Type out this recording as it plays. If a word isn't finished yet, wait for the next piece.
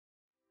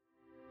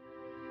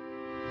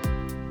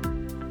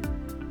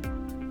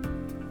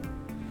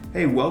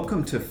Hey,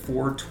 welcome to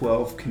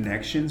 412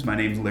 Connections. My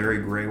name's Larry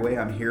Grayway.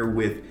 I'm here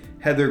with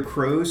Heather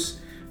Kroos,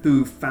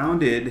 who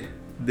founded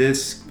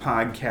this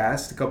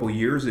podcast a couple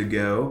years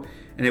ago,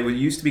 and it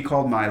used to be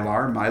called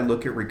MyLAR, My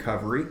Look at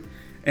Recovery.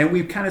 And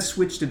we've kind of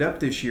switched it up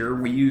this year.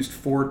 We used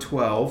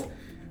 412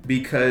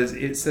 because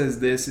it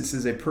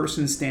says a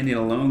person standing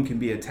alone can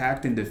be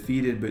attacked and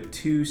defeated, but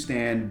two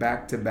stand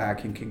back to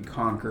back and can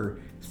conquer.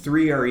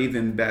 Three are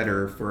even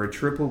better, for a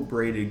triple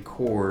braided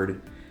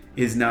cord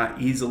is not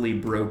easily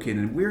broken.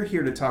 And we're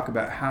here to talk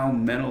about how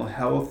mental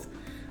health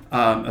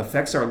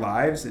affects our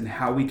lives and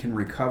how we can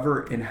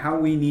recover and how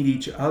we need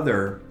each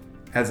other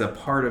as a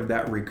part of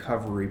that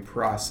recovery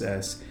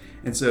process.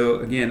 And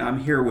so again, I'm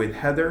here with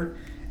Heather,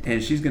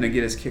 and she's going to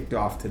get us kicked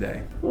off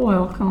today.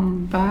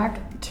 Welcome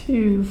back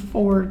to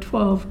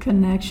 412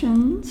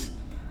 Connections.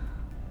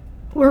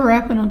 We're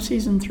wrapping up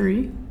season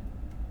 3,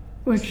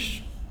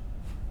 which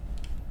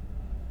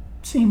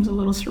seems a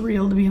little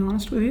surreal, to be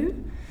honest with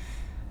you.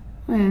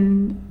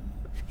 And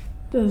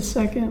the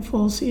second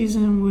full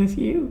season with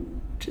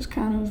you, which is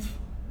kind of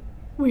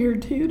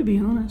weird too, to be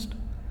honest.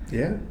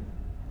 Yeah.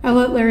 I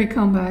let Larry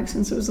come back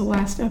since it was the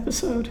last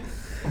episode.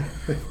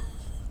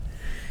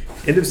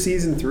 End of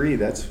season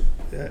 3. I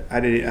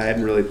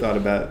hadn't really thought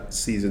about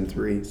season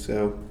 3,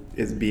 so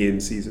it's being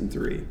season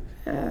 3.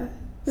 Yeah,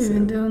 we've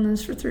been doing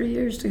this for 3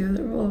 years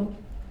together. Well,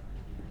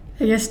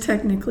 I guess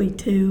technically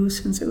 2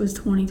 since it was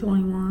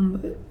 2021,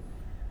 but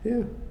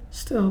yeah,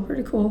 still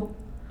pretty cool.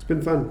 It's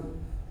been fun.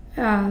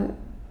 And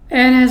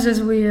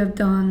as we have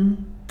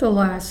done the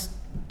last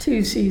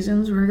 2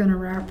 seasons, we're going to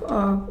wrap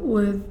up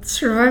with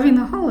surviving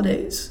the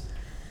holidays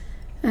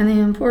and the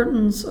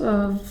importance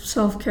of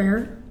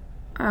self-care.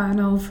 I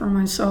know for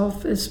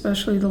myself,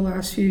 especially the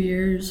last few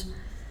years,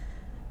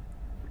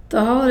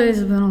 the holidays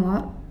have been a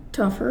lot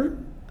tougher,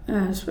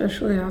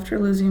 especially after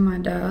losing my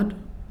dad.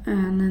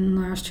 And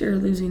then last year,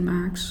 losing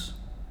Max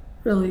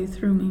really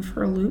threw me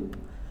for a loop.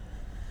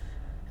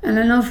 And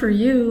I know for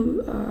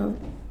you,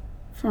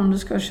 from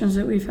discussions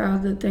that we've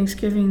had, that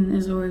Thanksgiving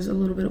is always a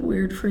little bit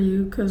weird for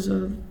you because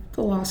of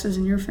the losses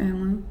in your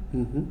family.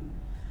 Mm-hmm.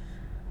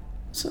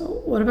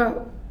 So what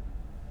about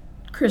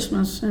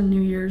Christmas and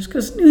New Year's?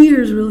 Because New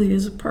Year's really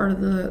is a part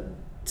of the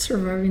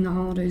surviving the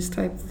holidays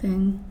type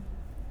thing.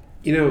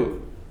 You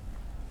know,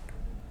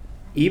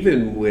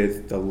 even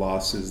with the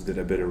losses that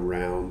have been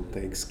around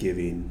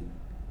Thanksgiving,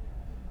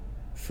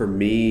 for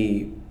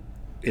me,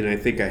 and I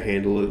think I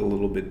handle it a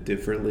little bit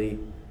differently,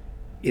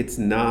 it's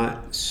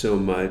not so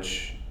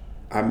much,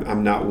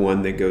 I'm not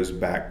one that goes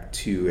back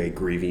to a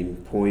grieving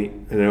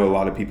point. I know a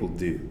lot of people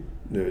do,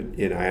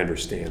 and I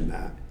understand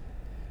that.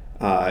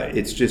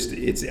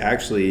 It's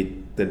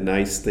actually, the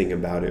nice thing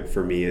about it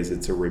for me is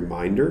it's a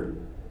reminder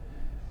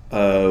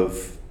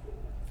of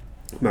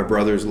my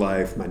brother's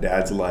life, my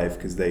dad's life,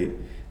 because they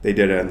did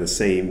it on the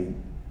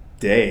same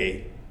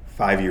day,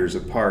 5 years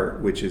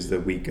apart, which is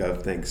the week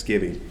of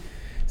Thanksgiving.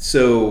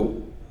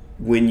 So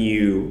when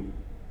you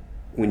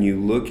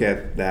look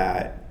at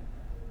that,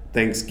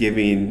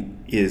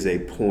 Thanksgiving is a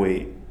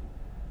point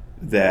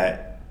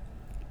that,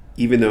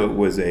 even though it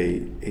was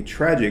a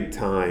tragic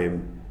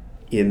time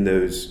in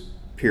those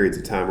periods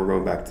of time, we're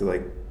going back to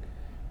like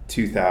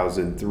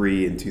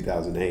 2003 and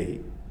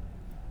 2008,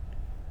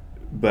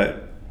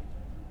 but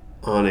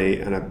on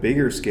a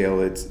bigger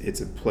scale,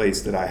 it's a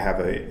place that I have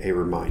a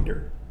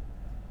reminder.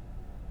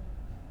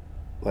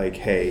 Like,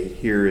 hey,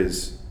 here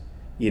is,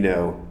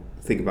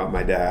 think about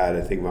my dad,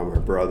 I think about my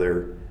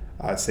brother.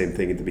 Same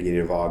thing at the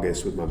beginning of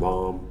August with my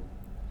mom.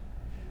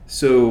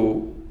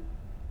 So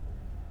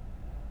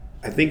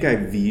I think I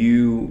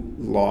view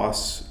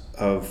loss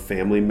of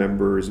family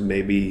members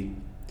maybe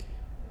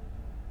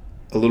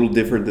a little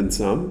different than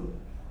some,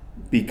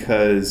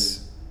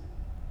 because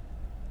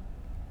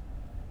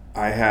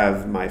I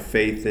have my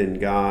faith in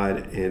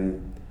God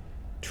and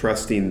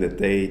trusting that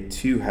they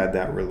too had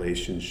that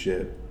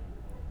relationship,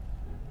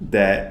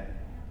 that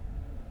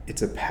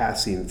it's a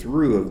passing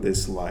through of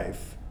this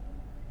life,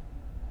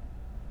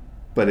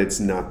 but it's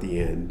not the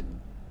end.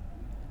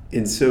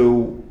 And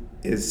so,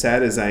 as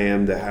sad as I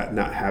am to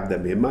not have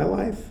them in my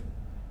life,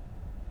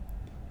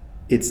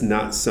 it's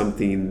not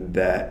something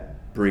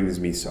that brings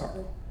me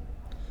sorrow.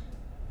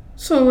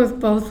 So with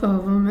both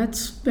of them,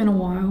 it's been a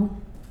while.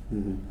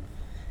 Mm-hmm.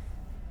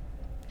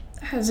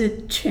 Has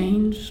it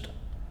changed?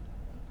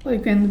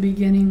 Like in the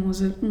beginning,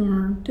 was it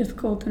more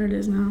difficult than it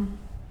is now?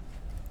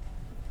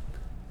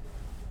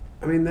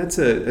 I mean, that's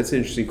an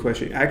interesting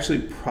question.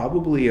 Actually,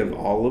 probably of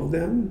all of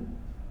them,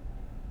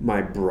 my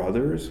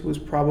brother's was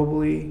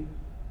probably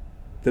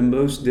the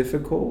most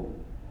difficult.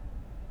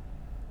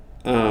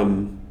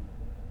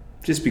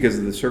 Just because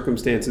of the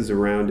circumstances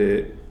around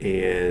it,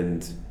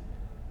 and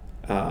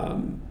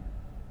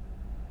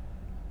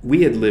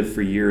we had lived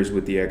for years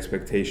with the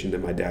expectation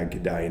that my dad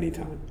could die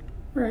anytime.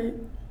 Right.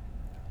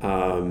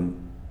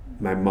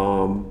 My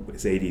mom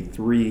was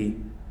 83.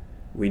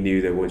 We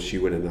knew that when she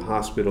went in the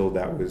hospital,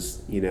 that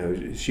was,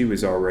 she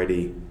was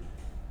already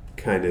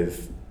kind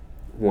of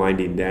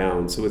winding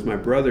down. So with my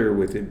brother,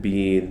 with it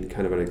being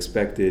kind of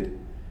unexpected,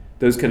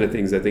 those kind of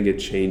things, I think it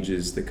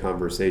changes the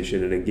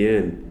conversation. And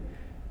again,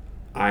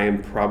 I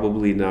am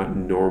probably not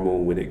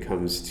normal when it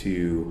comes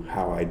to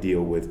how I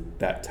deal with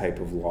that type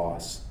of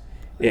loss.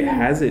 It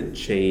hasn't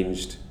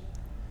changed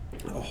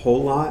a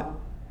whole lot.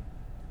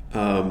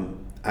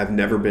 I've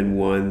never been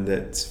one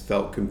that's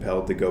felt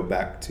compelled to go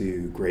back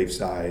to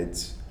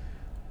gravesides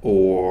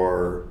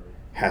or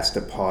has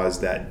to pause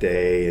that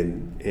day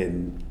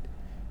and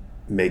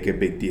make a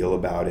big deal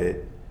about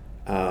it.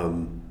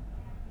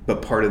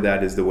 But part of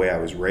that is the way I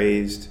was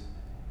raised.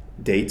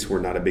 Dates were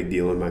not a big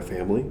deal in my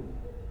family.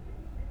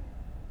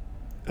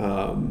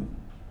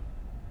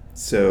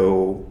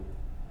 So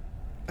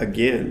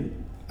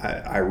again,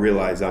 I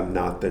realize I'm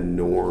not the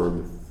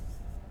norm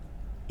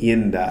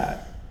in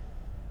that.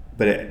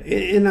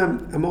 And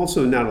I'm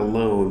also not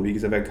alone,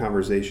 because I've had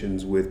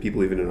conversations with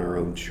people even in our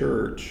own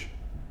church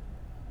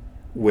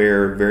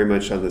where very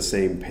much on the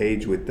same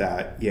page with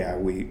that. Yeah,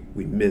 we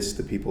miss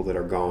the people that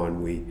are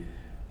gone.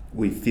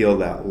 We feel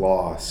that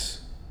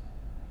loss,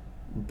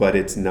 but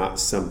it's not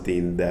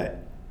something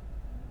that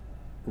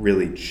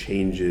really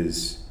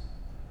changes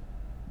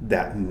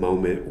that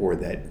moment or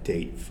that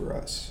date for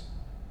us.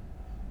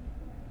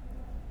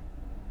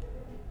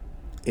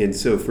 And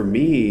so for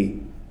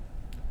me,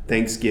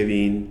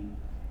 Thanksgiving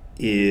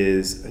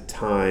is a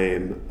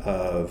time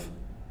of,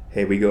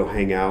 hey, we go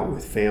hang out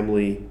with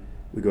family.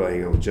 We go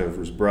hang out with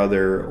Jennifer's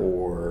brother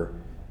or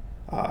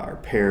our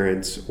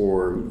parents,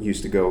 or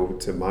used to go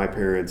to my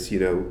parents.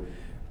 It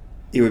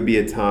would be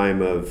a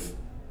time of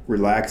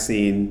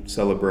relaxing,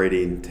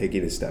 celebrating,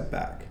 taking a step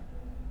back.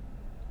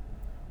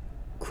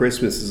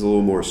 Christmas is a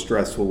little more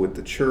stressful with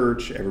the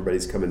church.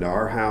 Everybody's coming to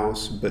our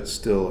house, but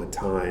still a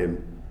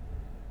time,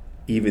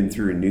 even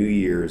through New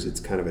Year's, it's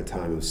kind of a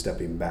time of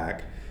stepping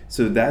back.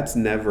 So that's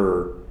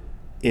never,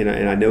 and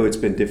I know it's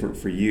been different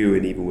for you,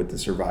 and even with the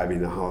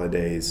surviving the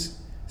holidays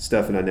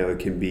stuff, and I know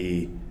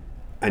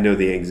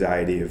the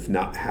anxiety of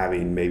not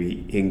having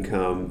maybe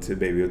income to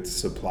be able to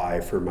supply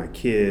for my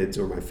kids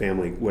or my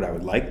family what I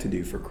would like to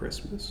do for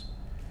Christmas.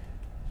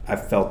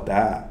 I've felt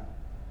that.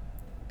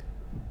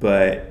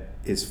 But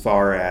as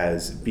far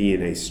as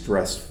being a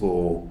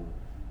stressful,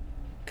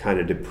 kind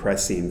of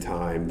depressing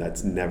time,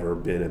 that's never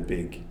been a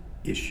big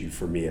issue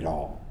for me at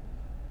all.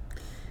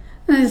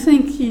 I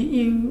think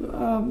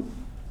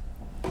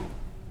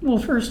well,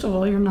 first of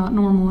all, you're not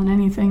normal in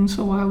anything,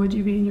 so why would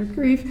you be in your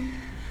grief?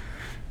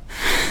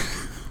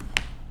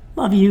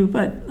 Love you,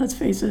 but let's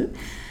face it,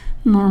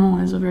 normal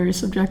is a very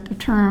subjective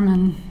term,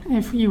 and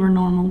if you were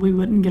normal, we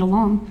wouldn't get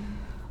along.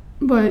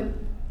 But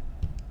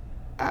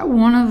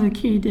one of the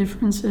key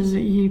differences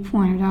that you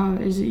pointed out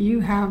is that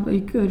you have a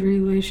good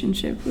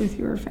relationship with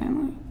your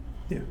family.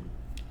 Yeah.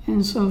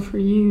 And so for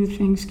you,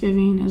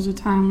 Thanksgiving is a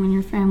time when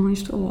your family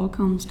still all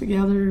comes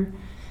together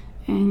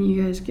and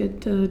you guys get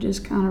to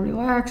just kind of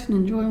relax and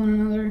enjoy one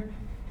another.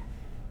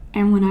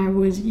 And when I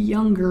was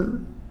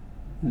younger,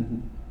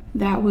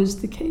 that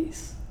was the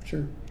case.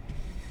 Sure.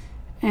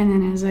 And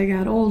then as I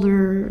got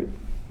older,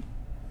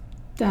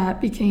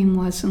 that became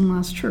less and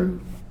less true.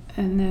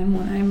 And then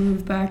when I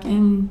moved back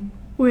in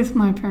with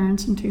my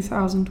parents in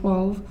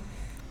 2012,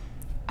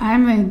 I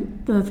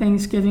made the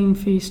Thanksgiving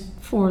feast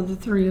for the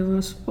three of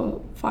us,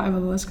 well, five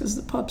of us, because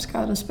the pups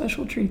got a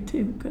special treat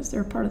too, because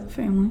they're part of the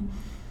family.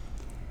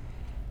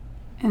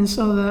 And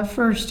so that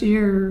first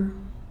year,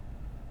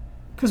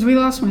 because we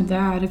lost my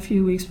dad a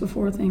few weeks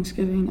before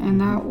Thanksgiving, and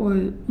that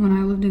was, when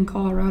I lived in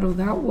Colorado,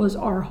 that was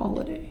our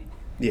holiday.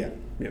 Yeah.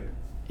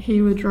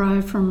 He would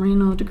drive from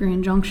Reno to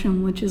Grand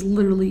Junction, which is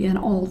literally an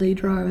all-day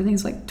drive. I think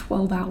it's like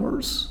 12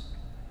 hours.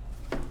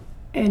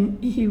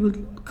 And he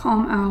would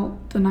come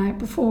out the night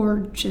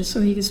before just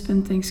so he could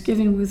spend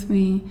Thanksgiving with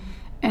me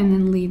and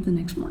then leave the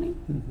next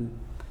morning.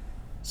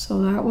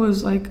 So that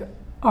was like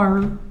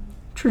our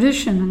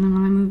tradition. And then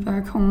when I moved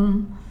back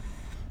home,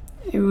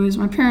 it was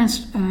my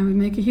parents and I would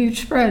make a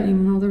huge spread,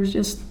 even though there was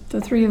just the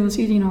three of us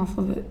eating off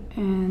of it.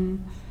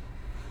 And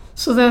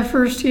so that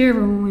first year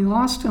when we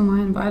lost him,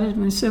 I invited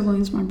my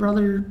siblings. My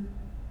brother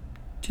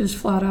just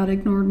flat out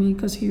ignored me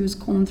because he was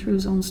going through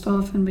his own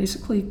stuff and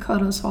basically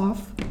cut us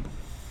off.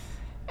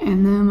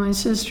 And then my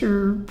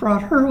sister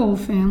brought her whole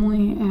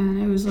family,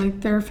 and it was like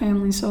their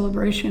family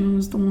celebration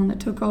was the one that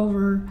took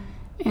over.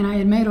 And I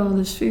had made all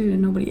this food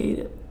and nobody ate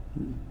it.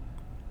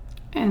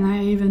 And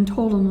I even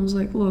told them, I was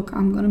like, look,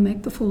 I'm going to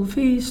make the full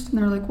feast. And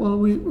they're like, well,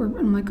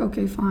 I'm like,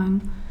 okay,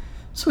 fine.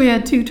 So we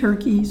had 2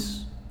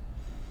 turkeys,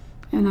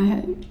 and I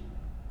had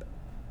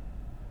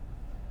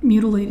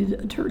mutilated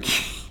a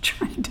turkey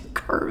trying to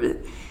carve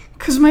it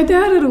because my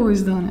dad had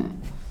always done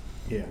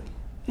it. Yeah.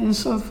 And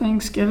so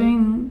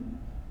Thanksgiving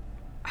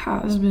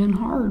has been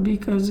hard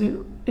because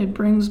it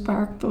brings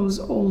back those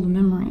old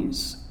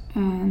memories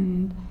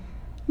and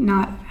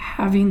not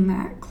having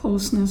that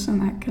closeness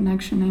and that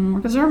connection anymore.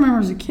 Because I remember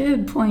as a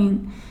kid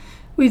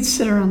we'd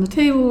sit around the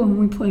table and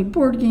we'd play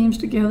board games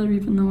together,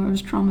 even though I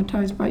was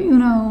traumatized by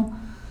Uno.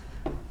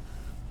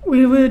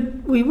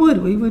 we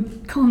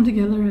would come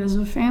together as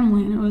a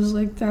family, and it was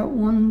like that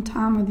one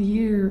time of the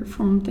year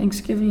from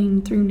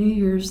Thanksgiving through New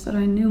Year's that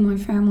I knew my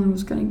family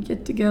was going to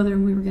get together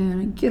and we were going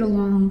to get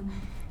along,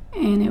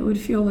 and it would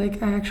feel like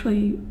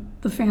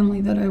the family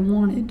that I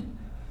wanted.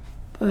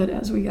 But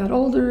as we got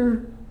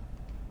older,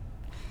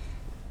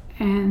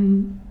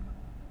 and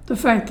the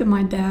fact that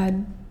my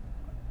dad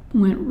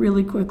went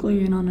really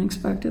quickly and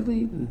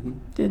unexpectedly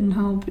didn't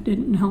help. It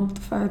didn't help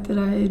the fact that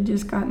I had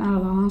just gotten out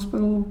of the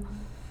hospital.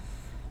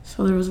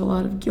 So there was a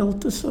lot of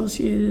guilt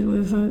associated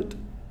with it.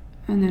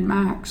 And then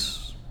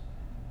Max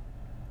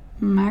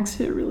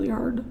hit really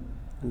hard.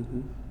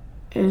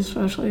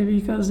 Especially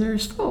because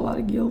there's still a lot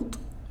of guilt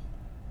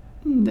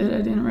that I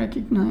didn't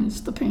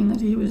recognize the pain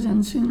that he was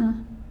in sooner.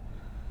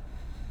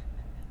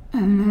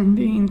 And then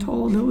being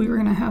told that we were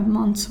going to have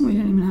months and we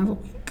didn't even have a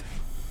week.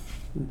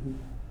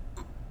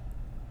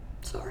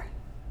 Sorry.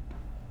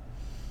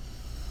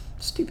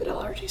 Stupid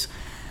allergies.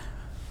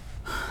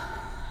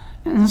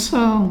 And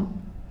so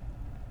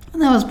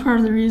that was part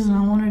of the reason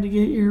I wanted to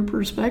get your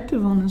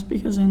perspective on this,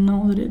 because I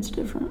know that it's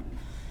different.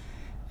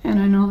 And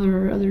I know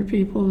there are other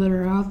people that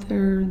are out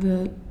there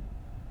that,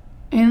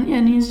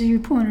 and as you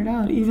pointed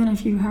out, even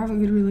if you have a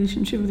good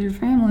relationship with your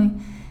family,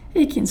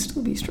 it can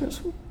still be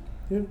stressful.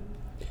 Yeah.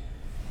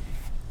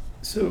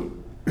 So,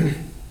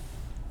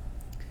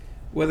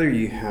 whether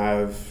you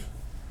have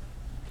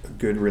a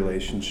good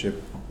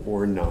relationship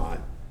or not,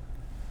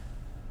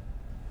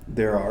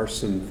 there are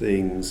some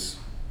things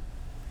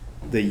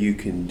that you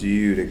can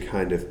do to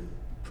kind of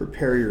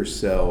prepare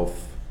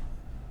yourself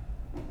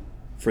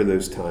for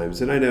those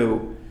times. And I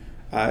know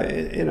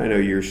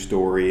your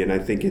story, and I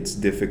think it's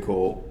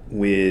difficult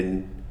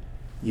when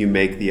you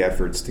make the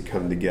efforts to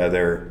come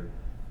together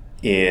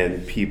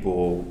and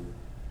people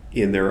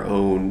in their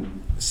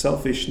own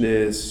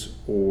selfishness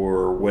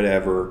or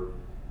whatever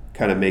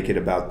kind of make it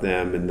about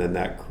them, and then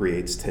that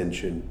creates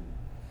tension.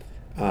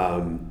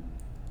 And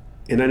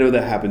I know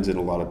that happens in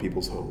a lot of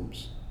people's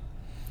homes.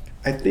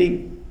 I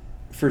think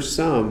for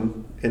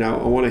some, and I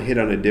want to hit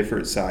on a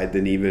different side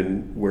than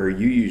even where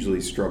you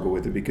usually struggle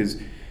with it, because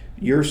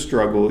your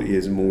struggle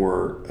is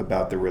more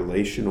about the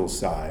relational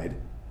side.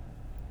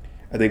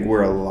 I think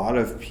where a lot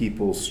of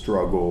people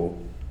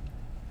struggle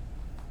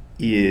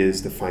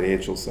is the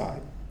financial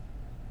side.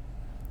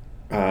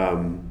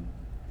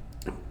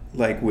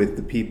 Like with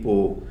the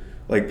people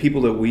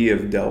that we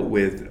have dealt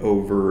with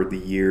over the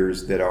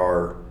years that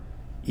are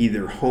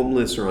either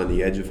homeless or on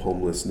the edge of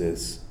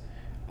homelessness,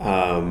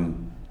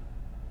 aren't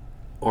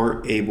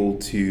able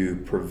to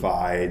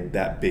provide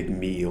that big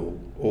meal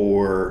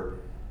or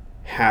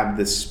have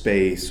the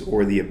space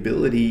or the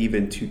ability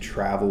even to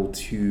travel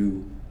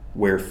to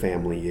where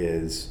family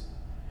is.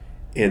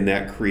 And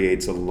that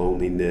creates a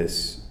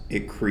loneliness.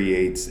 It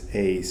creates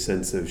a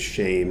sense of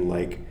shame,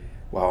 like,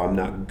 wow, I'm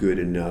not good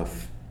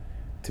enough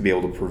to be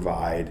able to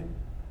provide.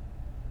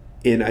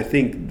 And I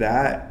think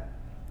that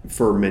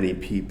for many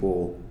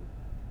people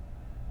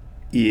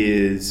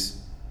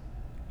is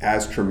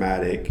as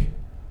traumatic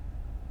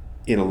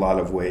in a lot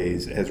of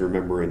ways as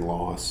remembering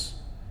loss,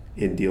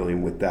 in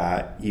dealing with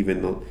that.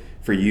 Even though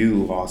for you,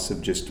 loss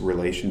of just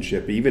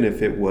relationship, even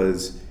if it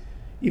was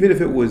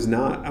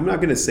not, I'm not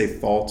going to say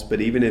fault,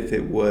 but even if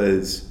it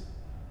was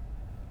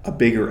a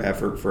bigger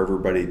effort for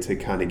everybody to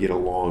kind of get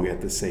along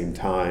at the same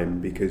time,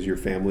 because your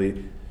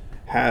family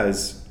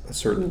has a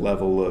certain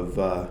level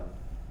of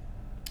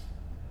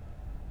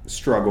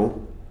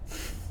struggle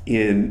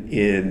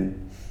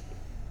in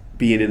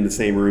being in the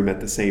same room at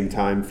the same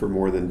time for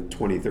more than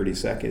 20, 30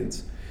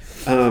 seconds.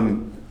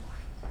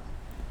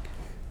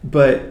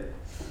 But,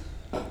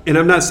 and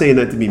I'm not saying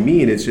that to be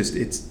mean, it's just,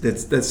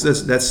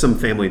 that's some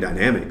family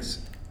dynamics.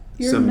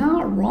 You're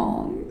not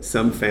wrong.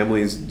 Some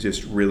families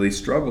just really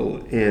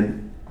struggle,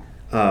 and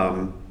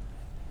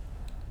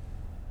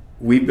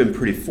we've been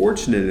pretty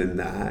fortunate in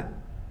that.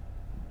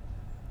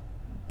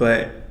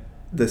 But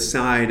the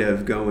side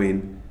of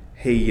going,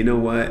 hey, you know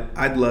what?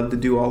 I'd love to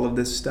do all of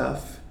this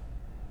stuff,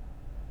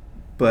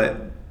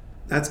 but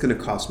that's going to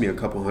cost me a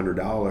couple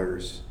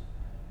 $100.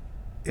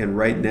 And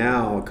right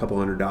now, a couple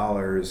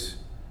 $100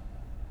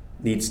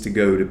 needs to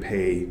go to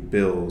pay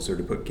bills or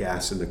to put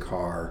gas in the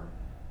car.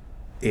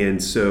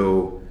 And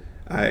so,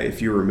 if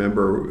you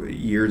remember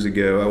years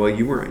ago, well,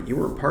 you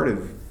weren't part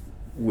of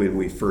when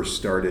we first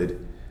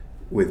started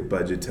with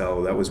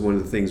Budgetel. That was one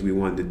of the things we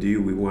wanted to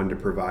do. We wanted to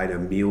provide a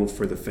meal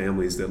for the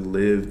families that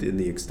lived in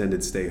the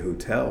extended stay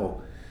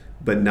hotel,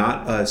 but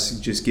not us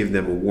just give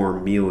them a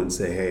warm meal and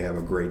say, hey, have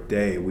a great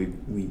day.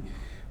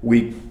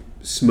 We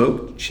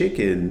smoked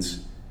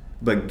chickens,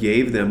 but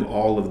gave them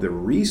all of the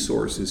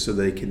resources so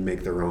they could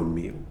make their own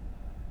meal.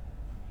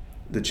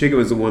 The chicken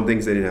was the one thing,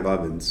 they didn't have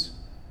ovens,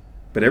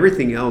 but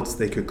everything else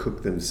they could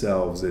cook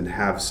themselves and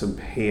have some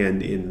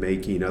hand in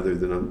making, other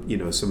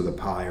than some of the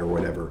pie or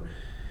whatever.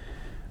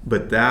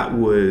 But that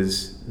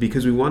was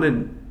because we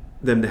wanted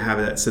them to have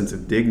that sense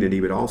of dignity,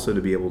 but also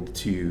to be able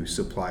to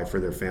supply for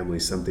their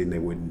families something they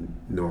wouldn't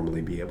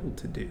normally be able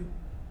to do.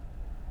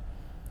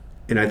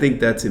 And I think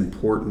that's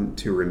important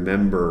to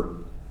remember,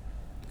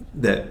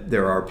 that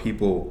there are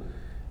people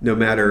no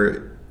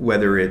matter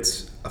whether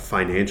it's a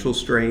financial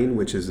strain,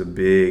 which is a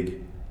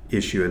big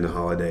issue in the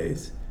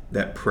holidays,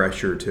 that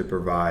pressure to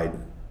provide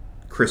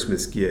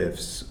Christmas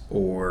gifts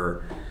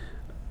or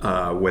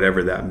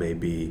whatever that may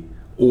be,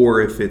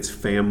 or if it's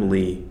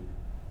family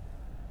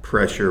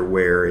pressure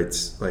where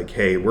it's like,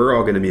 hey, we're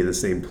all going to be in the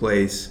same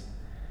place.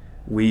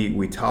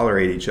 We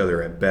tolerate each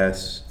other at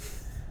best.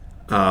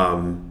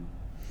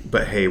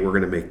 But hey, we're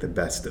going to make the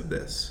best of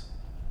this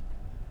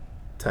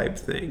type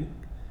thing.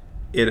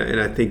 And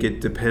I think it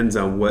depends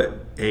on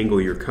what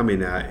angle you're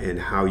coming at and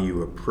how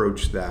you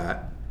approach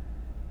that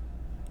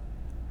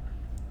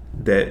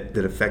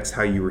affects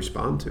how you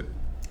respond to it.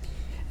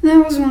 And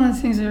that was one of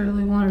the things I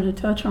really wanted to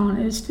touch on,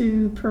 is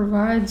to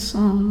provide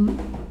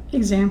some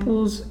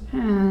examples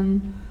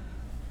and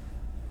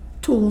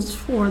tools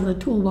for the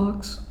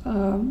toolbox.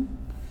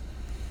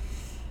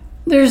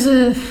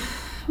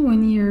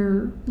 When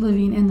you're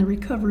living in the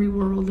recovery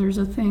world, there's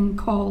a thing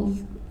called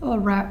a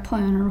RAP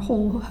plan, or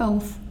whole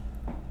health.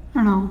 I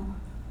don't know.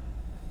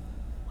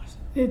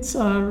 It's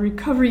a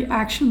recovery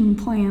action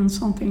plan,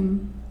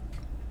 something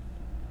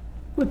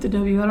with the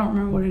W. I don't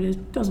remember what it is.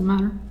 Doesn't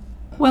matter.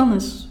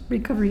 Wellness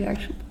recovery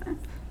action plan.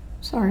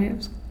 Sorry.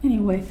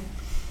 Anyway.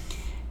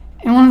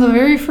 And one of the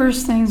very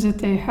first things that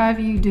they have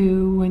you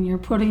do when you're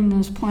putting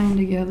this plan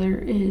together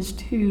is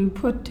to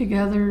put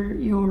together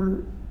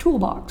your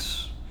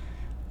toolbox,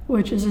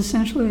 which is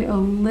essentially a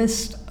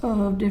list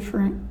of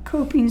different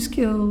coping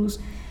skills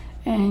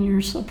and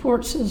your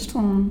support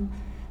system,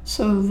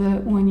 so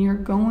that when you're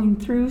going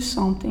through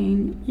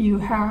something, you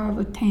have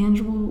a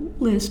tangible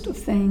list of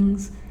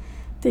things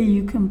that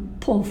you can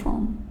pull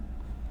from.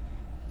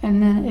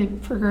 And then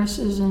it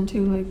progresses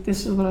into, like,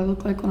 this is what I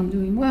look like when I'm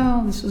doing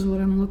well, this is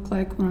what I look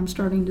like when I'm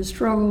starting to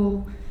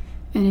struggle,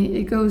 and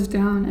it goes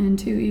down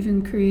into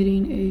even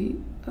creating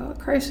a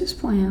crisis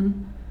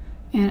plan.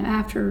 And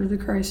after the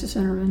crisis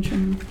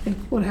intervention, like,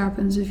 what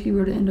happens if you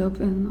were to end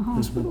up in the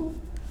hospital?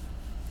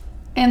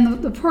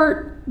 And the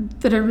part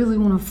that I really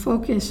want to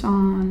focus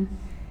on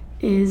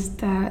is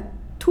that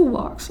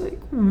toolbox. Like,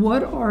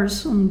 what are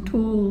some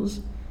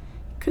tools?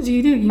 Because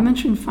you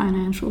mentioned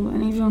financial,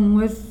 and even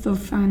with the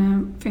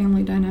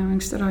family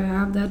dynamics that I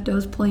have, that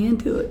does play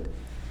into it.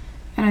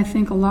 And I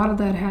think a lot of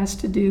that has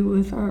to do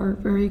with our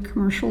very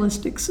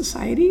commercialistic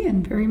society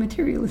and very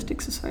materialistic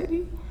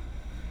society.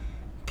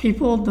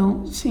 People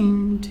don't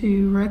seem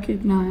to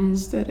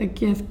recognize that a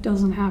gift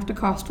doesn't have to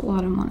cost a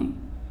lot of money.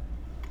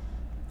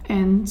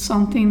 And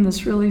something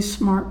this really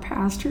smart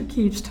pastor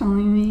keeps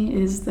telling me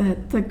is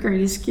that the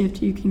greatest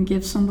gift you can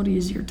give somebody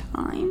is your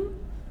time,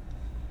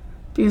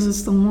 because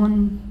it's the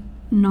one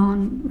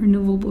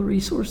non-renewable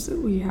resource that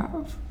we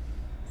have.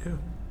 Yeah.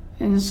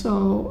 And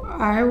so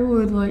I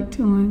would like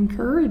to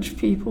encourage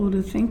people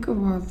to think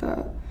about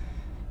that,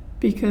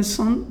 because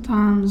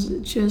sometimes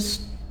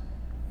just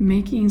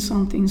making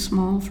something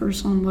small for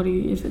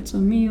somebody, if it's a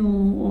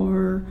meal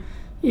or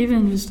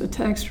even just a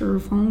text or a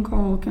phone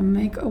call, can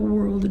make a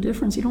world of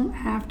difference. You don't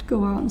have to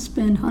go out and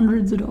spend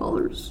hundreds of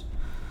dollars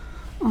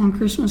on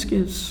Christmas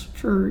gifts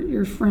for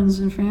your friends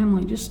and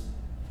family.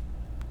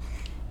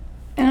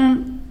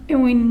 And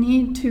we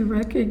need to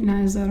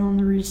recognize that on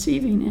the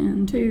receiving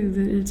end too,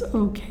 that it's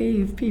okay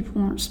if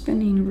people aren't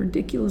spending a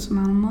ridiculous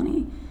amount of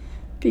money,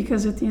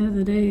 because at the end of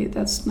the day,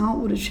 that's not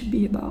what it should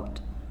be about.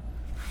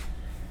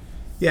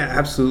 Yeah,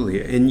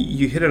 absolutely. And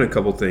you hit on a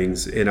couple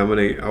things, and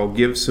I'll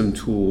give some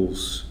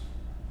tools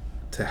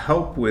to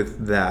help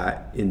with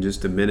that in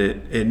just a minute.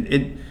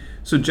 And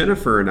so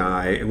Jennifer and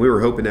I, we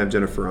were hoping to have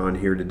Jennifer on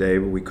here today,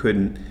 but we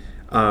couldn't.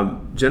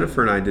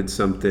 Jennifer and I did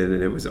something,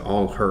 and it was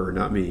all her,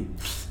 not me.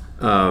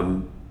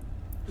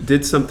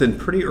 Did something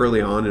pretty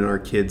early on in our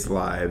kids'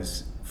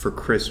 lives for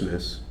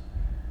Christmas.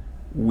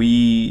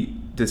 We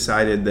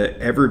decided that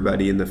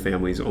everybody in the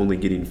family is only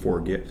getting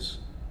 4 gifts.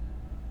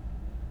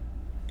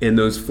 And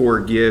those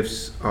 4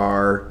 gifts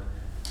are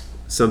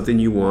something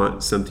you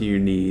want, something you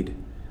need,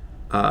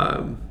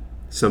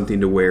 something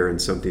to wear,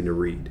 and something to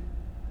read.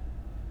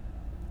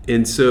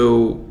 And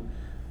so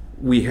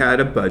we had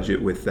a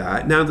budget with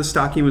that. Now the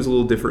stocking was a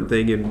little different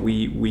thing, and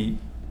we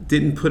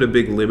didn't put a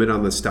big limit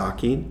on the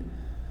stocking.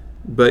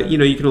 But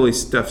you can only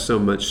stuff so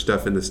much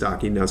stuff in the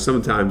stocking. Now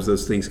sometimes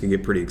those things can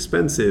get pretty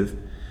expensive.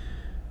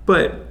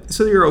 But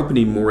so you're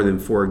opening more than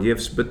 4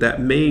 gifts, but that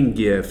main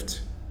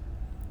gift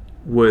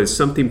was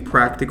something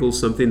practical,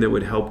 something that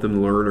would help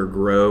them learn or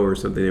grow, or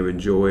something they would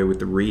enjoy with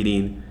the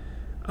reading,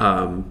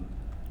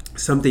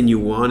 something you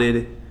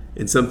wanted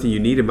and something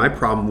you needed. My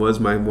problem was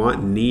my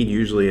want and need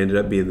usually ended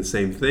up being the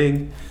same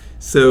thing.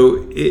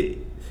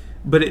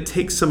 But it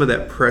takes some of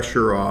that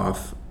pressure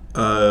off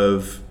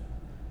of,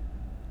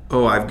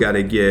 I've got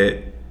to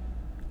get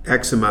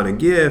X amount of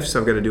gifts,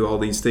 I've got to do all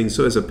these things.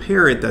 So as a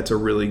parent, that's a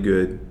really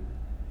good,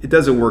 it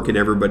doesn't work in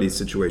everybody's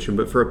situation,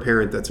 but for a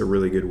parent, that's a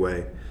really good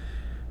way.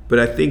 But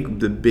I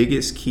think the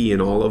biggest key in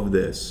all of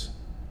this,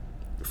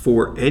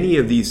 for any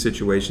of these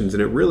situations,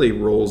 and it really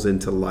rolls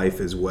into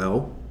life as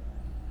well,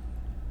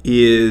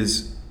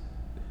 is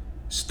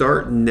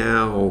start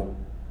now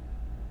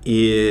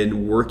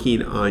in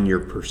working on your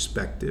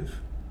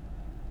perspective.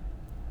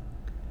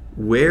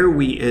 where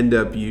we end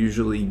up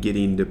usually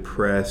getting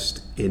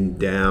depressed and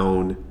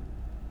down,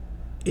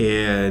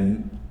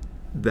 and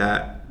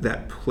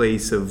that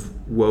place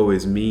of woe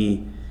is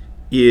me,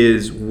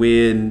 is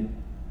when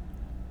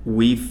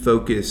we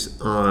focus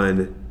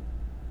on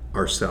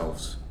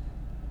ourselves.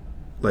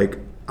 Like,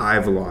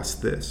 I've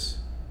lost this.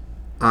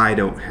 I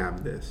don't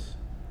have this.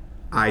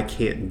 I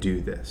can't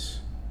do this.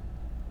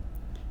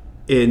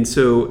 And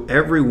so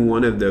every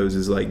one of those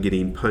is like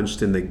getting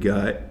punched in the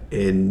gut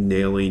and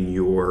nailing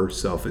your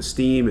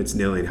self-esteem. It's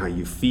nailing how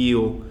you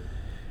feel.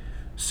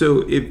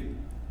 So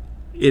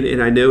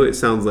and I know it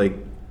sounds like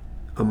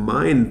a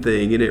mind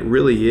thing, and it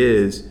really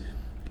is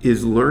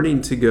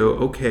learning to go,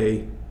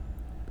 okay,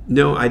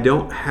 no, I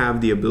don't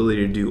have the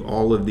ability to do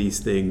all of these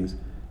things,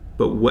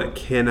 but what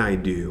can I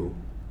do?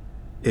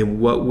 And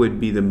what would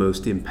be the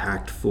most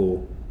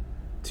impactful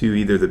to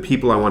either the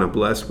people I want to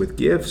bless with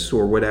gifts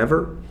or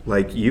whatever?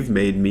 Like, you've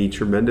made me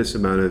tremendous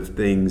amount of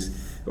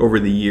things over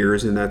the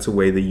years, and that's a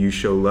way that you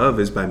show love,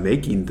 is by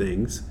making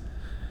things.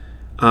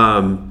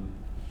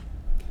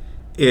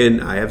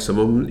 And I have some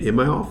of them in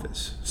my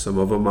office, some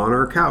of them on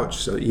our couch.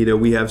 So,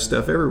 we have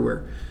stuff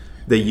everywhere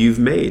that you've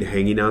made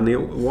hanging on the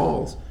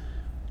walls.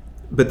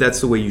 But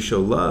that's the way you show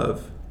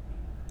love.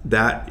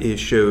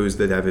 Shows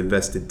that I've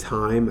invested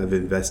time, I've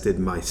invested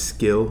my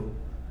skill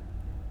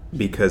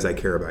because I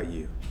care about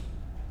you.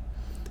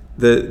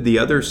 The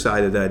other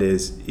side of that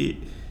is,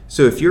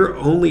 so if you're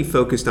only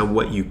focused on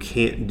what you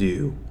can't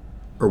do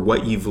or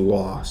what you've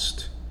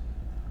lost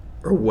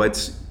or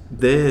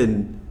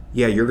then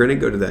you're going to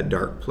go to that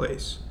dark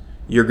place.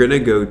 You're going to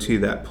go to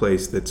that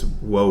place that's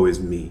woe is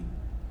me.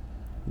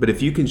 But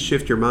if you can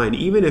shift your mind,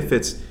 even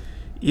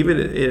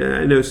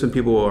I know some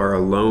people are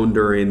alone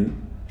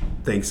during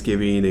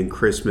Thanksgiving and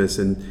Christmas,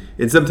 and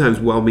sometimes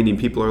well-meaning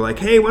people are like,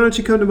 hey, why don't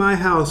you come to my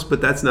house? But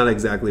that's not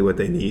exactly what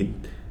they need.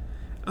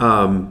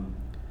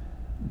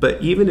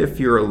 But even if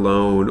you're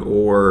alone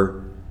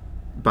or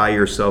by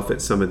yourself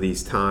at some of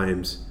these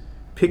times,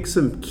 pick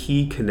some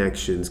key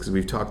connections, because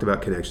we've talked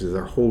about connections.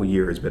 Our whole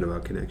year has been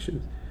about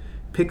connections.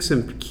 Pick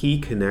some key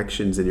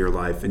connections in your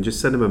life and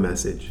just send them a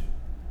message.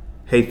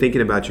 Hey,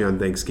 thinking about you on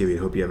Thanksgiving.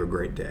 Hope you have a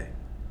great day.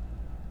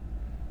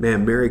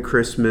 Man, Merry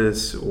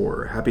Christmas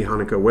or Happy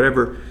Hanukkah,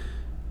 whatever.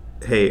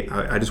 Hey,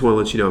 I just want to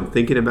let you know I'm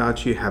thinking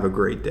about you. Have a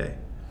great day.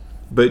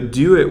 But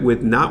do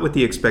it not with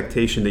the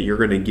expectation that you're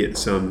going to get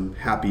some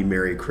happy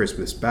Merry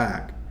Christmas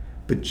back,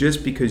 but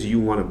just because you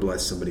want to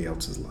bless somebody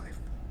else's life.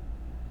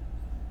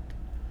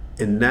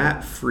 And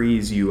that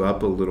frees you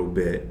up a little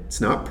bit.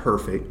 It's not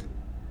perfect,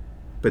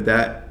 but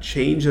that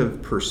change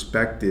of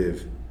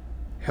perspective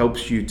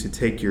helps you to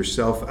take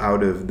yourself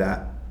out of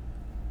that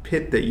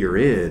pit that you're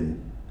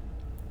in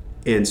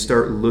and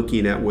start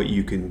looking at what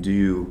you can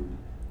do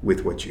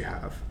with what you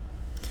have.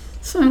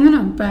 So I'm going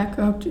to back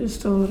up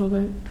just a little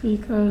bit,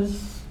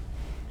 because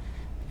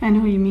I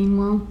know you mean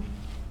well,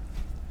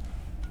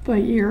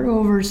 but you're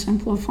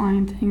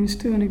oversimplifying things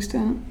to an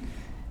extent.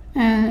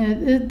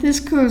 And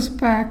this goes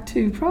back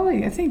to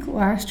probably, I think,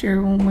 last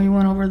year when we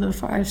went over the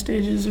 5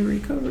 stages of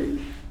recovery.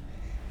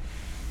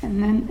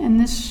 And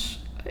this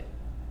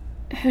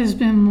has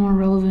been more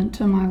relevant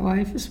to my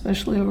life,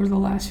 especially over the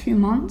last few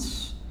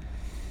months.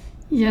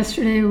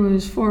 Yesterday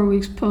was 4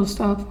 weeks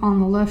post-op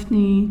on the left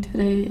knee.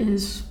 Today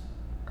is,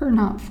 or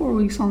not 4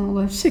 weeks on the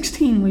left,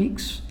 16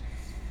 weeks.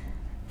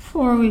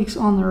 4 weeks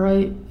on the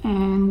right,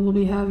 and we'll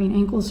be having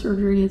ankle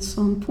surgery at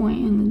some point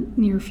in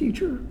the near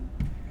future.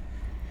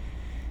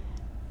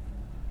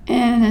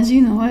 And as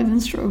you know, I've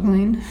been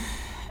struggling,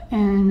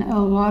 and a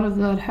lot of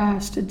that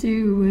has to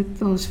do with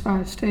those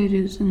 5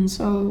 stages.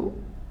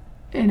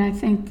 And I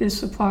think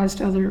this applies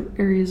to other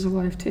areas of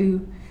life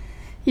too.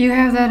 You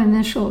have that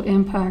initial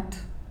impact,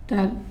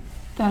 that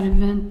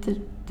event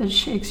that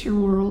shakes your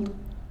world,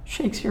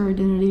 shakes your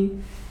identity,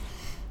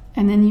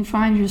 and then you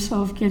find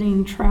yourself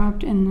getting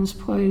trapped in this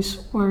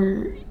place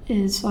where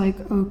it's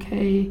like,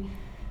 okay,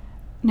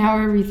 now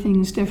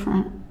everything's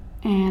different,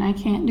 and I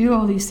can't do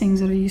all these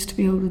things that I used to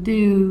be able to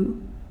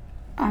do,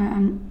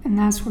 and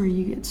that's where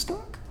you get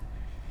stuck.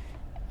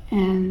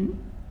 And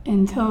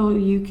until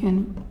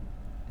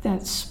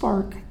that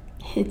spark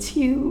hits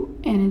you,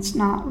 and it's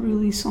not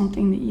really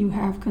something that you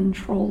have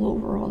control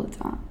over all the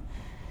time,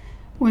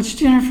 which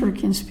Jennifer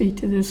can speak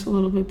to this a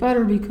little bit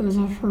better because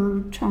of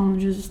her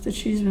challenges that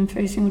she's been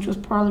facing, which was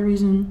part of the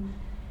reason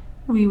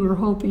we were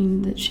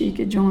hoping that she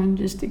could join,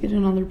 just to get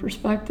another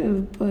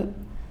perspective. But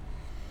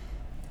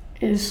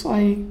it's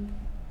like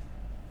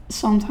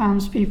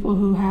sometimes people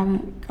who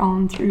haven't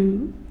gone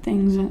through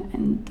things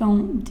and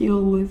don't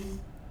deal with,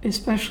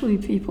 especially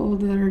people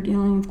that are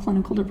dealing with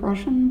clinical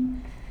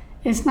depression,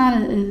 it's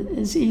not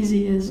as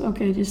easy as,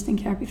 okay, just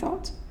think happy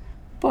thoughts.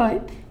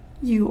 But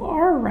you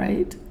are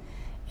right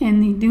in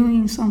the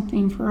doing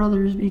something for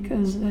others,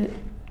 because that,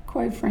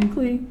 quite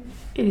frankly,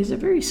 it is a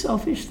very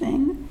selfish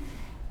thing.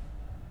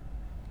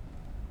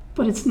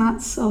 But it's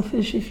not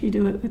selfish if you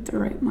do it with the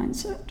right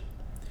mindset.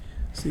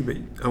 See, but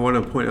I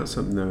want to point out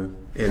something though,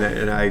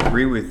 and I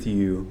agree with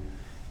you.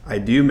 I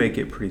do make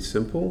it pretty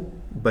simple,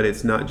 but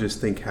it's not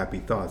just think happy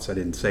thoughts. I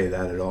didn't say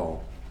that at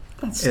all.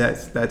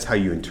 That's how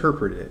you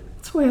interpret it.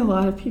 That's the way a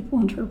lot of people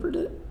interpret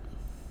it.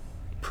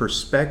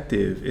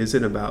 Perspective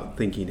isn't about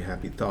thinking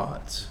happy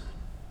thoughts.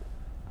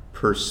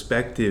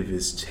 Perspective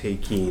is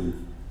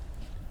taking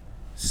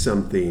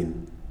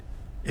something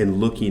and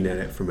looking at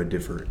it from a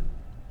different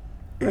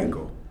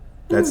angle.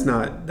 That's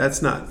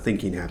not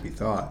thinking happy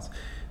thoughts.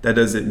 That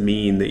doesn't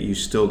mean that you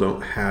still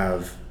don't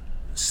have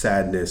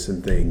sadness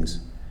and things,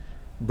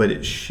 but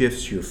it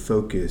shifts your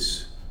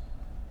focus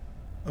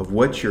of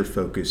what you're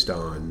focused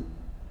on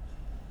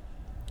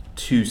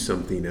to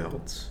something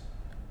else.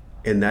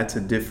 And that's a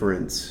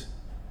difference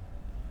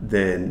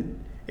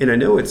than, and I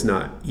know it's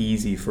not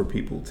easy for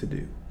people to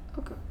do.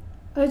 Okay.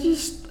 I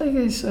just, like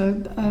I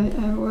said,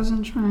 I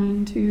wasn't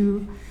trying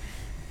to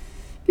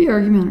be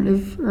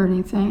argumentative or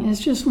anything.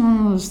 It's just one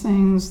of those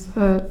things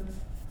that,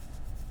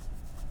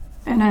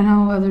 and I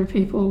know other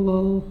people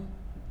will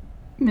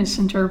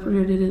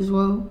misinterpret it as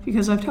well,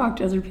 because I've talked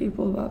to other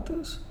people about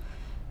this.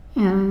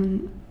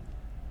 And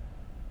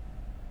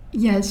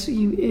yes,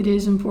 it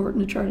is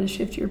important to try to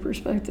shift your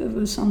perspective,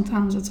 but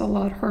sometimes it's a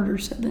lot harder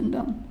said than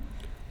done.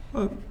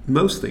 Well,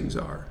 most things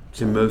are,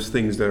 and most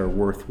things that are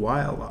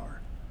worthwhile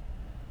are.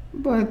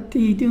 But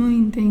the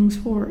doing things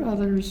for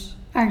others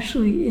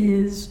actually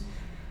is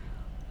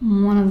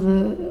one of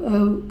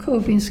the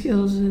coping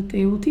skills that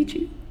they will teach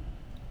you.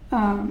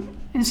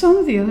 And some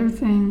of the other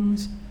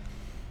things,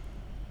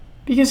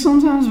 because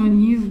sometimes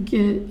when you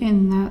get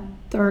in that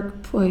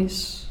dark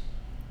place,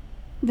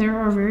 there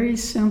are very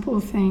simple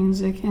things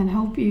that can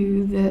help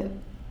you that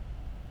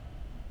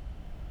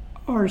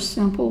are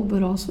simple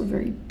but also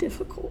very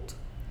difficult.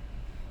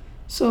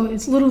 So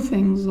it's little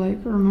things like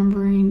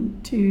remembering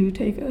to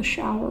take a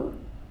shower.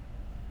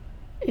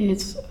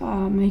 It's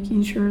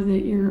making sure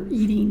that you're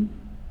eating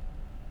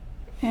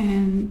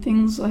and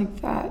things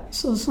like that.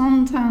 So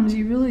sometimes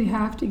you really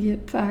have to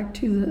get back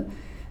to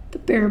the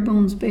bare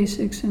bones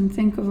basics and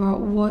think about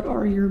what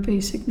are your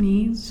basic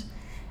needs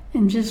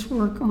and just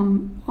work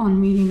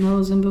on meeting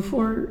those. And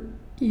before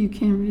you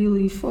can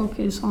really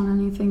focus on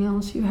anything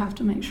else, you have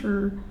to make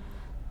sure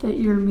that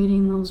you're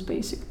meeting those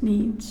basic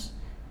needs.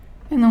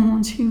 And then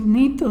once you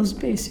meet those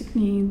basic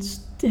needs,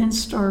 then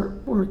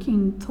start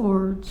working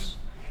towards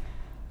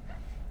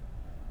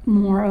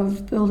more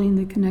of building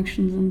the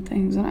connections and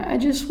things. And I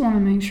just want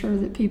to make sure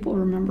that people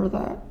remember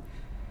that,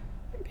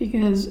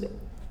 because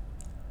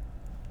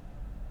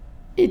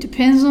it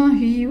depends on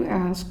who you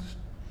ask.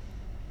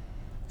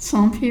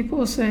 Some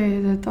people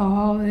say that the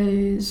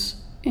holidays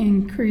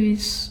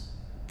increase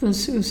the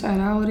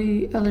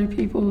suicidality. Other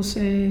people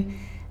say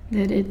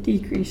that it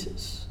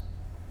decreases.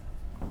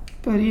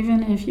 But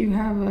even if you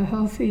have a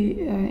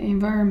healthy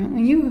environment,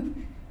 when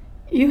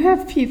you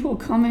have people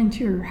come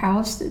into your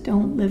house that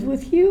don't live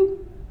with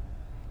you,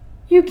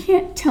 you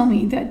can't tell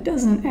me that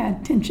doesn't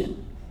add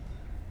tension.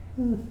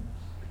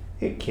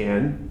 It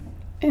can.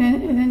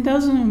 And it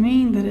doesn't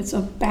mean that it's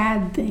a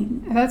bad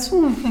thing. That's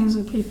one of the things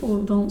that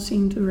people don't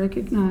seem to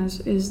recognize,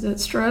 is that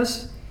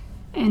stress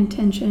and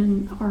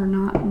tension are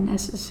not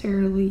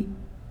necessarily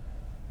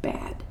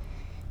bad.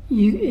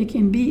 It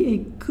can be a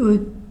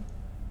good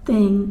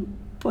thing,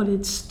 but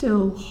it's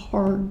still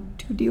hard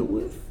to deal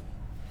with.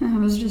 And that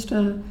was just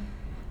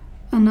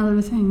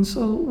another thing.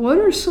 So what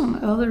are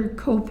some other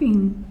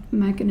coping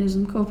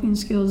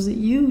skills that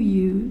you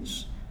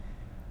use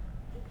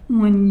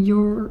when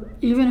you're,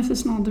 even if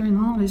it's not during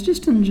the holidays,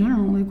 just in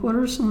general? Like, what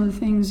are some of the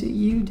things that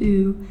you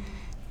do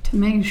to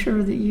make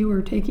sure that you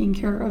are taking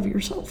care of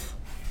yourself?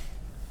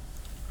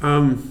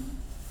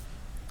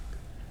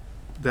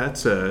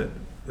 That's a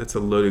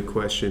loaded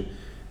question.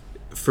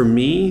 For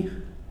me,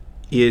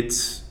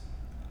 it's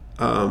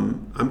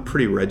I'm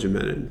pretty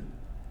regimented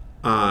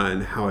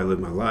on how I live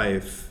my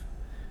life,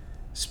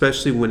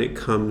 especially when it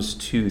comes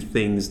to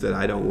things that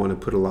I don't want to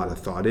put a lot of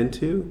thought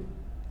into,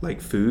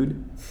 like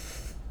food.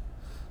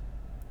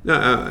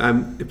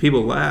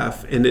 People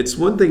laugh, and it's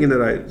one thing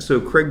that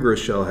so Craig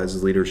Groeschel has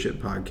his leadership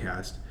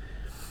podcast,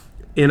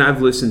 and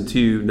I've listened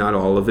to not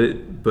all of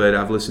it, but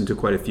I've listened to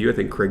quite a few. I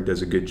think Craig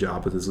does a good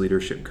job with his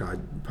leadership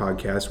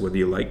podcast, whether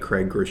you like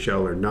Craig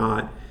Groeschel or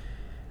not.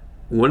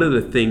 One of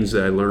the things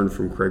that I learned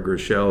from Craig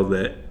Groeschel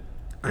that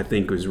I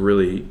think was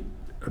really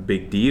a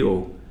big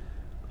deal,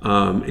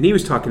 and he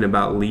was talking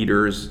about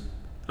leaders,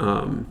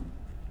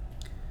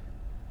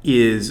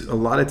 is a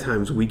lot of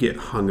times we get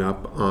hung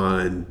up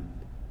on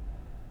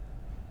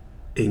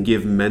and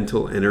give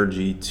mental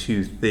energy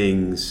to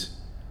things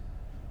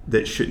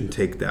that shouldn't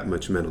take that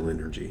much mental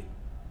energy.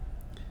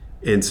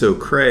 And so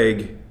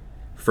Craig,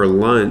 for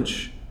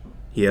lunch,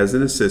 he has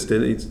an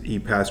assistant. He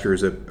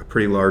pastors a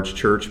pretty large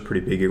church,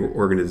 pretty big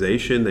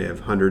organization. They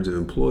have hundreds of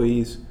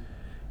employees.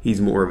 He's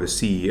more of a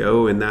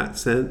CEO in that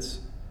sense.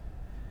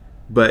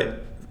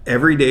 But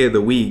every day of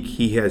the week,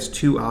 he has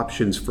 2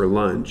 options for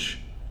lunch.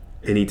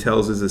 And he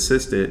tells his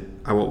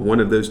assistant, I want one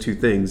of those 2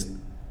 things.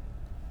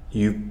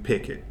 You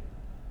pick it.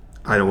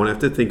 I don't want to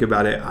have to think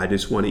about it. I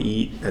just want to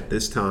eat at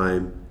this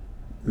time.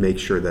 Make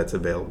sure that's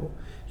available.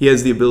 He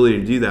has the ability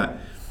to do that.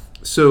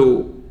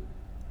 So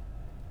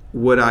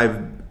what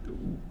I've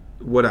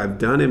what I've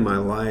done in my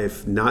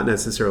life, not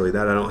necessarily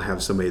that I don't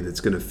have somebody that's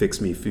going to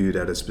fix me food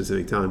at a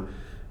specific time,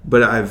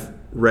 but I've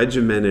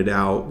regimented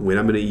out when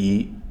I'm going to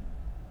eat,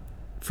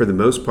 for the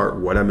most part,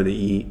 what I'm going to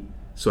eat,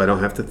 so I don't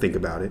have to think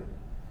about it.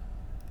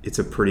 It's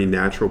a pretty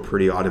natural,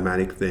 pretty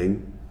automatic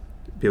thing.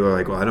 People are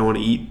like, well, I don't want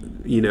to eat,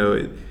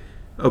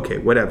 okay,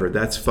 whatever,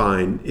 that's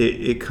fine.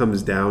 It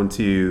comes down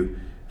to,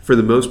 for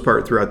the most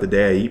part throughout the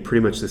day, I eat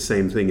pretty much the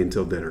same thing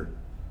until dinner.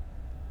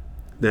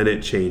 Then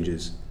it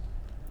changes.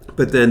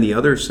 But then the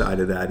other side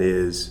of that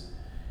is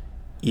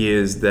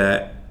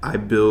that I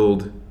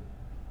build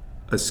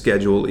a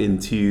schedule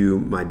into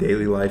my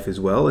daily life as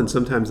well, and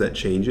sometimes that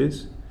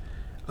changes.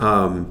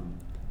 So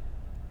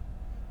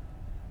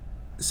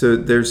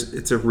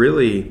it's a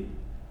really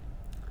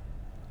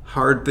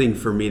hard thing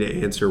for me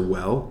to answer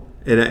well.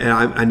 And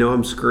I know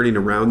I'm skirting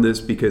around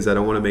this because I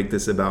don't want to make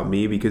this about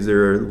me, because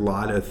there are a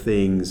lot of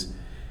things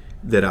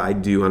that I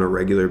do on a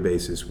regular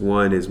basis.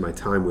 One is my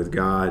time with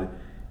God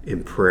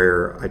in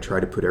prayer. I try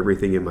to put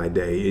everything in my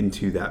day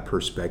into that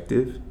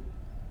perspective,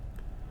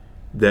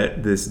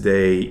 that this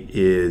day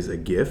is a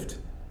gift,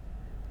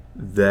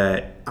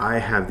 that I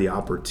have the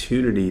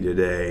opportunity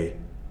today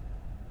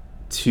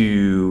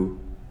to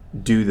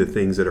do the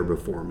things that are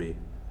before me.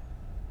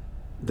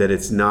 That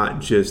it's not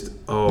just,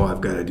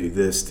 I've got to do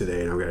this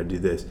today and I've got to do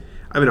this.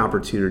 I have an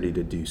opportunity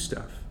to do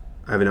stuff.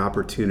 I have an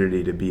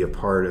opportunity to be a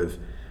part of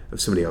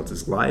somebody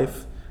else's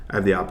life. I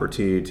have the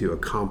opportunity to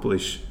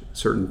accomplish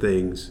certain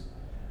things.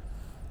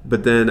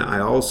 But then I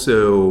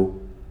also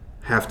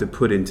have to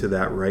put into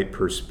that right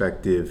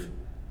perspective,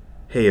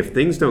 hey, if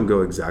things don't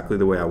go exactly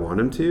the way I want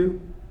them to,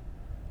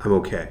 I'm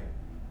okay.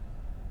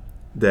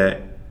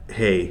 That,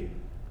 hey,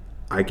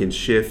 I can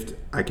shift,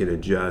 I can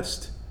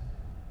adjust,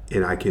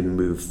 and I can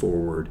move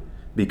forward,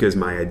 because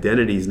my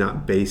identity is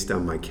not based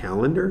on my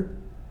calendar.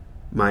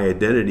 My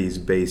identity is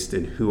based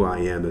in who I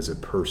am as a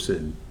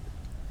person.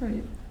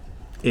 Right.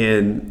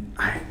 And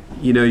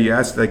you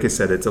asked, like I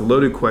said, it's a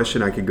loaded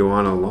question. I could go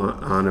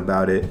on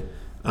about it,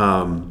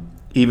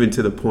 even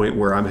to the point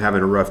where I'm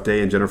having a rough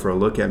day and Jennifer will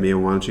look at me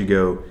and why don't you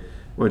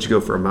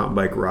go for a mountain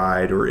bike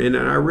ride? And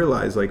I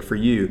realize, like, for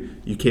you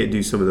can't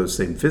do some of those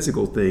same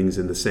physical things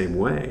in the same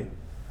way.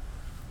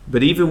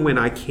 But even when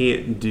I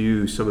can't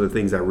do some of the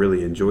things I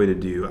really enjoy to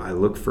do, I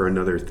look for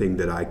another thing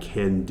that I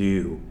can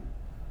do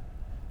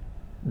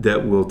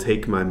that will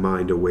take my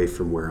mind away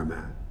from where I'm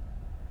at.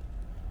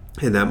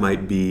 And that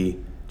might be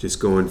just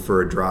going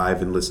for a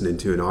drive and listening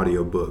to an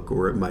audiobook,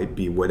 or it might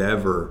be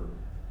whatever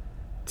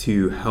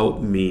to help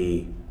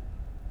me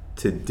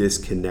to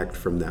disconnect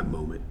from that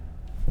moment.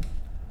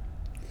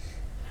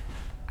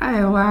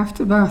 I laughed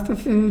about the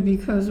food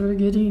because we're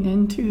getting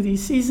into the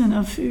season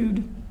of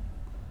food.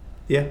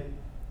 Yeah.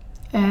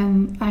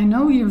 And I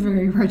know you're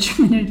very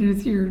regimented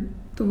with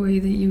the way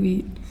that you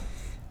eat,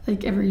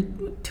 like every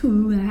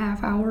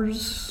 2.5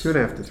 hours.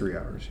 2.5 to 3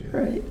 hours, yeah.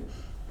 Right.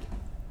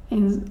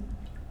 And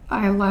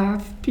I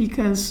laugh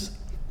because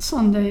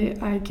Sunday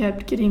I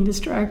kept getting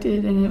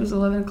distracted and it was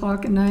 11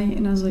 o'clock at night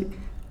and I was like,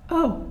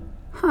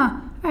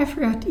 I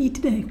forgot to eat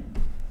today.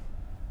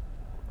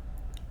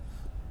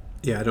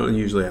 Yeah, I don't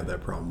usually have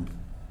that problem.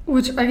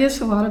 Which I guess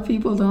a lot of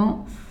people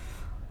don't.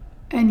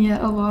 And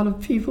yet a lot of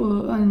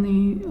people in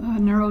the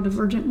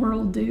neurodivergent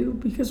world do,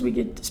 because we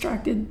get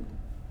distracted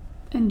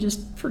and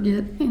just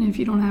forget. And if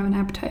you don't have an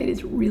appetite,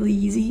 it's really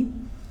easy.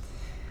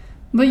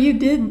 But you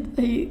did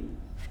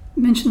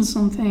mention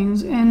some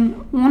things.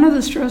 And one of the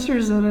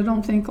stressors that I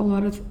don't think a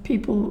lot of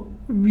people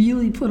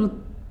really put a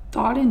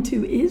thought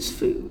into is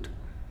food.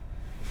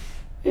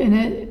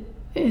 And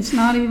it's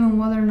not even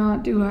whether or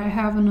not do I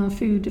have enough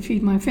food to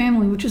feed my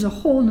family, which is a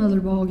whole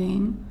nother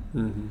ballgame.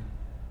 Mm-hmm.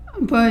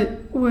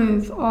 But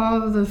with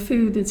all of the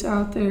food that's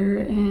out there,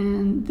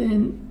 and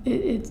then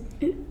it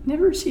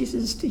never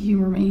ceases to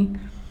humor me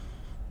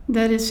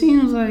that it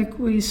seems like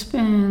we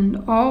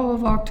spend all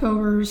of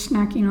October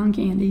snacking on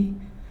candy,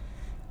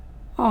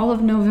 all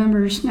of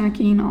November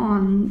snacking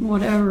on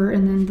whatever,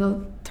 and then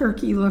the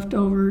turkey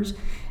leftovers,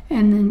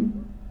 and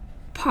then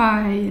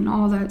pie and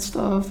all that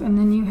stuff, and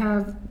then you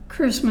have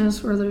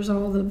Christmas where there's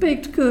all the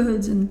baked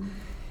goods and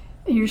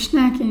you're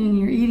snacking and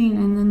you're eating,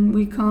 and then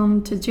we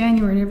come to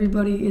January and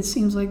everybody, it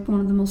seems like one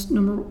of the most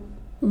number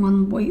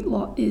one weight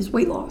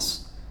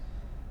loss.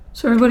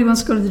 So everybody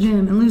wants to go to the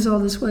gym and lose all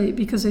this weight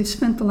because they've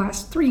spent the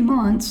last 3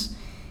 months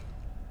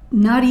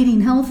not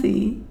eating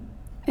healthy,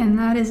 and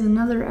that is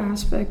another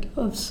aspect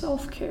of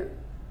self-care.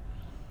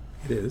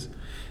 It is.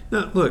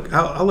 Now, look,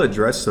 I'll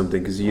address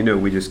something because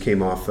we just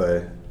came off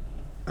a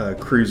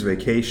cruise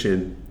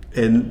vacation,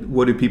 and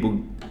what do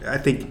people? I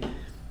think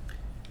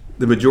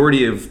the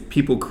majority of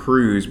people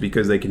cruise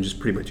because they can just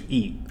pretty much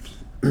eat.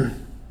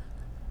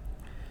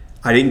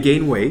 I didn't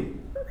gain weight,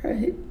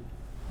 right?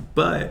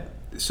 But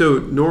so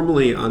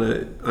normally on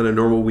a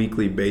normal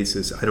weekly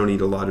basis, I don't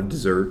eat a lot of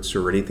desserts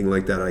or anything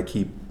like that. I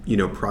keep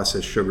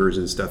processed sugars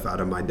and stuff out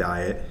of my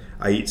diet.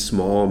 I eat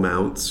small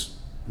amounts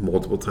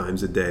multiple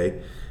times a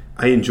day.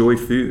 I enjoy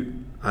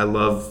food. I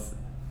love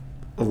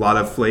a lot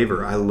of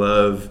flavor. I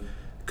love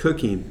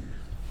cooking.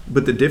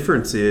 But the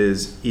difference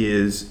is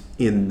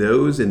in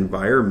those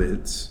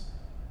environments,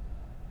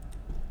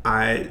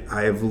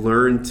 I've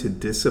learned to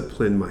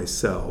discipline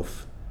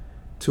myself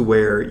to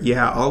where,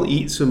 yeah, I'll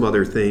eat some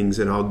other things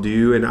and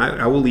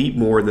I will eat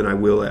more than I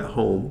will at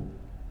home.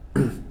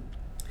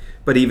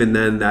 But even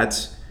then,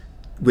 that's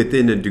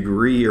within a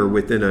degree or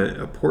within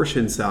a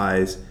portion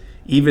size.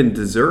 Even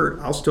dessert,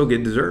 I'll still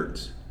get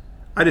desserts.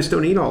 I just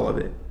don't eat all of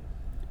it.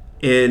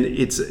 And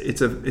it's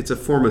a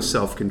form of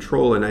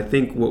self-control. And I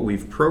think what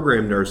we've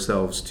programmed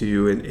ourselves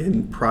to,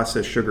 and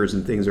processed sugars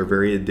and things are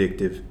very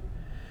addictive.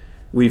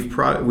 We've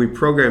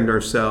programmed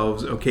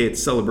ourselves, okay,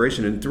 it's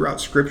celebration. And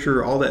throughout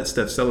Scripture, all that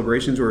stuff,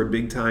 celebrations were a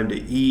big time to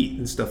eat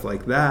and stuff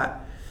like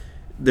that.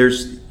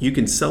 You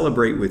can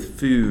celebrate with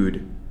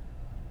food,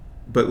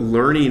 but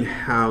learning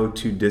how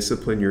to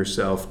discipline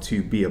yourself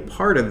to be a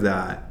part of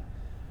that,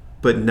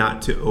 but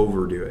not to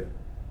overdo it.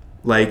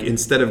 Like,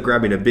 instead of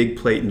grabbing a big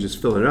plate and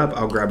just filling it up,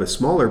 I'll grab a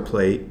smaller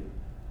plate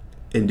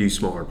and do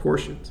smaller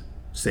portions.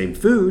 Same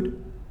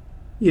food.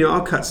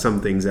 I'll cut some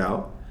things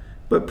out,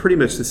 but pretty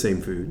much the same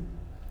food.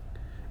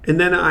 And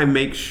then I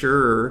make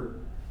sure,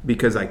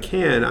 because I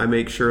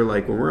make sure,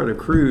 like when we're on a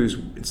cruise,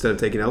 instead of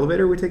taking an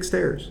elevator, we take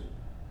stairs.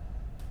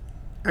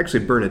 I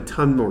actually burn a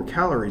ton more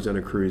calories on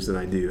a cruise than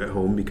I do at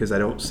home because I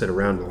don't sit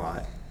around a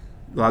lot.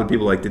 A lot of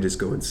people like to just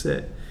go and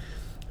sit.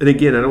 And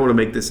again, I don't want to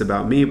make this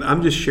about me, but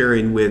I'm just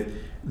sharing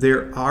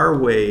there are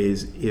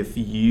ways, if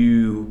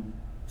you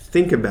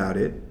think about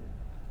it,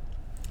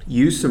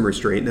 use some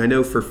restraint. And I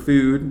know for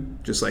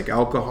food, just like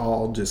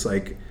alcohol, just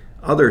like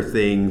other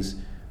things,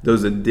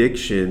 those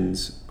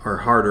addictions are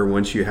harder.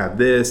 Once you have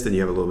this, then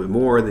you have a little bit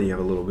more, then you have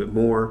a little bit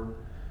more.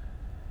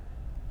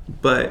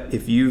 But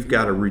if you've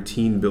got a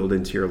routine built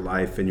into your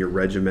life and you're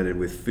regimented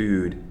with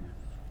food,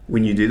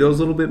 when you do those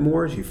little bit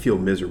more, you feel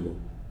miserable.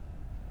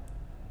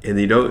 And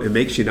it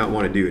makes you not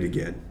want to do it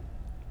again.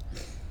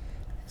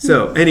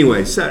 So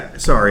anyway,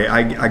 sorry,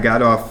 I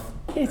got off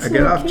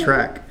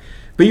track.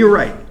 But you're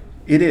right.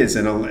 It is,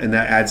 and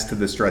that adds to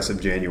the stress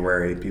of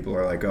January. People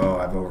are like, "Oh,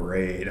 I've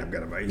overate. I've got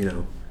to buy,"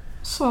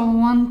 So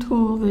one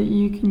tool that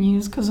you can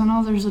use, because I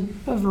know there's a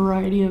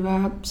variety of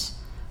apps.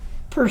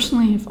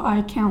 Personally, if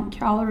I count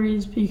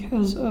calories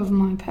because of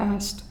my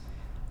past,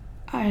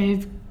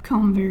 I've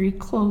come very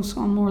close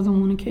on more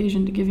than one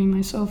occasion to giving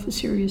myself a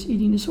serious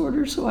eating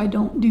disorder, so I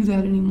don't do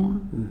that anymore.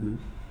 Mm-hmm.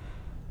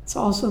 It's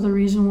also the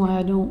reason why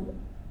I don't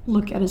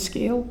look at a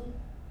scale,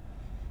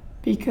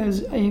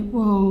 because it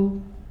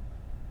will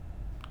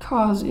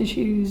cause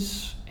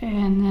issues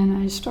and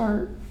then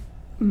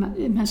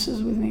it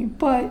messes with me.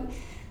 But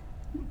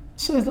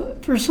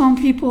for some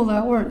people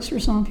that works. For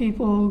some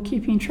people,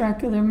 keeping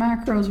track of their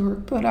macros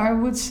work. But I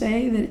would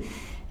say that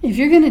if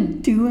you're going to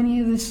do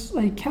any of this,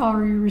 like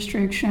calorie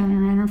restriction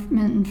or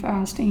intermittent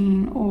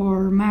fasting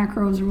or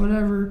macros or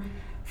whatever,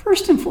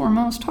 first and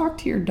foremost, talk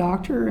to your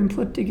doctor and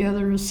put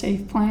together a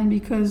safe plan,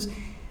 because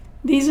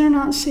these are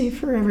not safe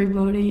for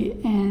everybody,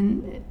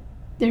 and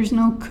there's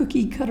no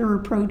cookie cutter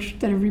approach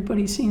that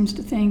everybody seems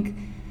to think.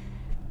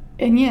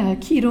 And yeah,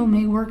 keto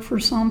may work for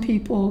some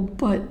people,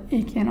 but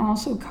it can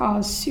also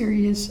cause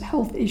serious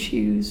health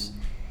issues.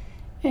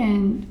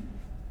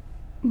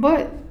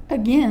 But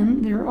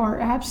again, there are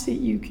apps that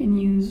you can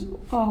use.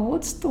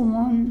 What's the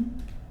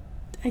one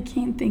I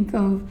can't think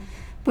of?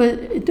 But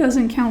it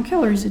doesn't count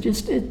calories.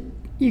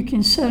 You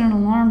can set an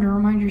alarm to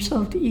remind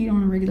yourself to eat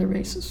on a regular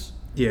basis.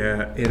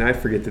 Yeah, and I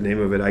forget the name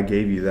of it. I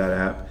gave you that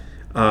app.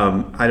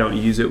 I don't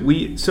use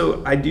it.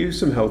 So I do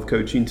some health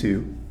coaching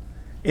too.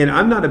 And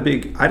I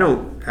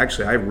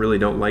really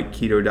don't like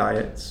keto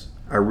diets.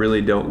 I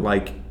really don't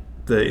like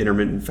the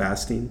intermittent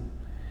fasting,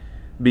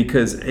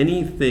 because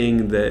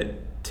anything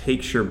that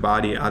takes your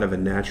body out of a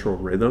natural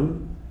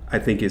rhythm, I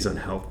think is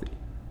unhealthy.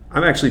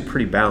 I'm actually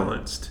pretty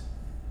balanced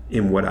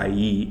in what I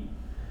eat,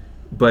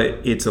 but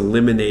it's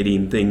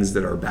eliminating things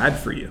that are bad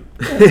for you.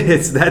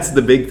 That's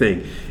the big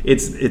thing.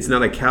 It's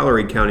not a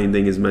calorie counting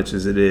thing as much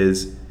as it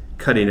is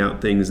cutting out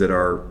things that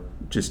are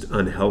just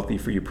unhealthy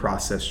for you,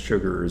 processed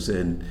sugars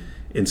and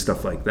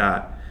stuff like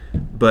that.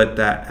 But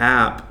that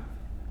app,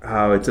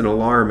 it's an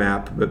alarm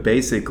app, but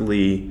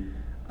basically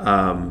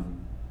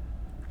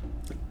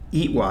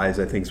Eatwise,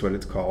 I think is what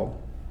it's called.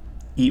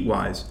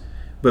 Eatwise.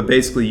 But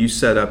basically you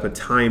set up a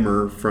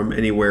timer from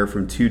anywhere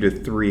from 2 to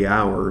 3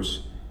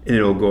 hours, and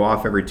it'll go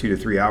off every 2 to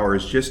 3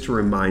 hours just to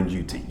remind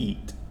you to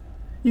eat.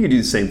 You can do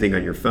the same thing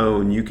on your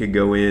phone. You could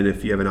go in,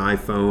 if you have an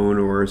iPhone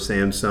or a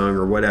Samsung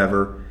or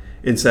whatever,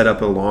 and set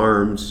up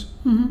alarms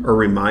or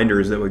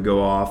reminders that would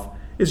go off.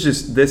 It's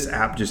just, this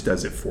app just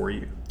does it for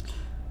you.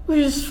 Which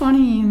is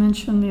funny you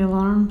mentioned the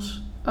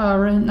alarms.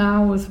 Right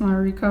now with my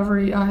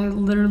recovery, I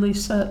literally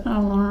set an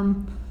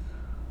alarm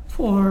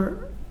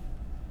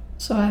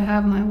so I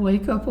have my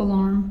wake up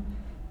alarm.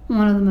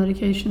 One of the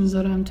medications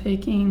that I'm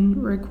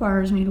taking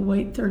requires me to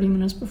wait 30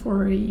 minutes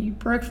before I eat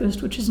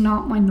breakfast, which is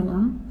not my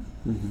norm.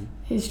 Mm-hmm.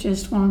 It's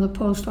just one of the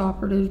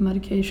post-operative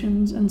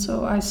medications. And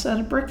so I set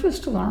a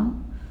breakfast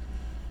alarm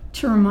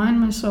to remind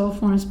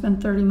myself when it's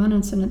been 30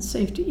 minutes and it's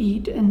safe to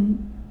eat.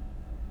 And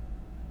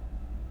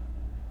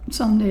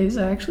some days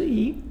I actually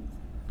eat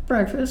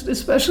breakfast,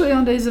 especially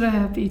on days that I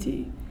have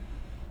PT.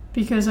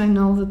 because I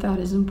know that that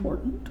is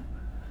important.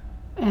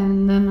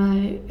 And then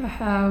I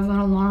have an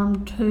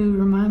alarm to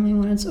remind me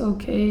when it's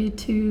okay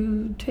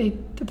to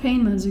take the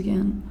pain meds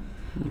again.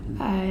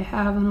 Mm-hmm. I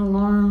have an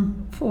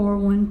alarm for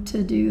when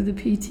to do the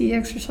PT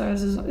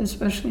exercises,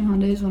 especially on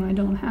days when I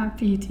don't have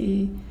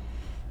PT,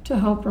 to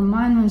help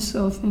remind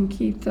myself and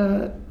keep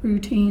that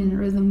routine and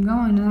rhythm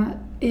going. And that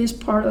is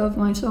part of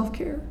my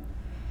self-care.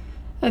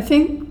 I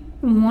think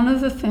one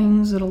of the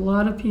things that a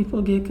lot of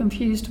people get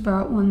confused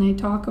about when they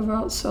talk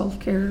about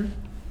self-care,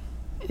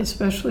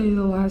 especially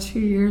the last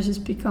few years, it's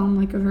become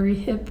like a very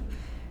hip,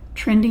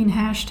 trending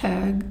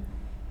hashtag,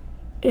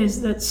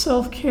 is that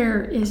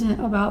self-care isn't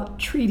about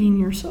treating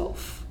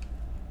yourself.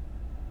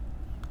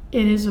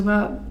 It is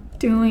about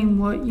doing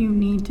what you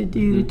need to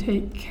do to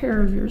take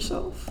care of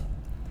yourself.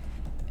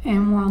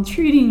 And while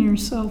treating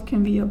yourself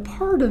can be a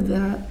part of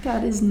that,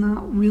 that is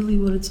not really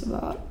what it's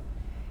about.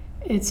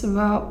 It's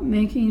about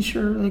making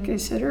sure, like I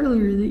said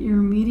earlier, that you're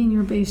meeting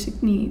your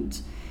basic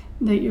needs,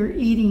 that you're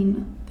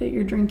eating, that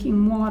you're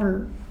drinking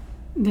water,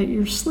 that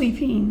you're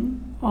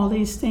sleeping, all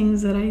these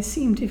things that I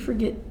seem to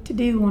forget to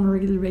do on a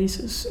regular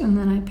basis, and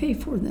then I pay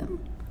for them.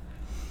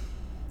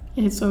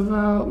 It's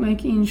about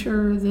making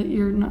sure that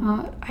you're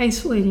not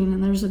isolating,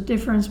 and there's a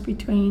difference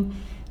between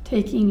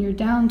taking your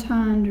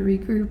downtime to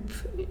regroup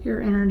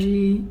your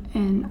energy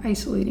and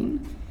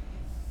isolating.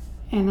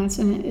 And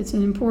it's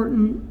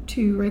important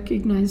to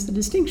recognize the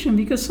distinction,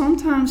 because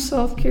sometimes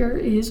self-care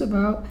is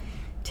about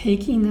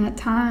taking that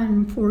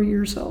time for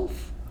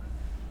yourself.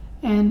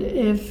 And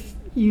if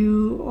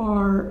you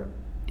are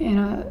in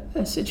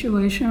a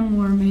situation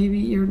where maybe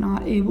you're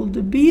not able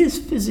to be as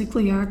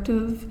physically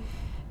active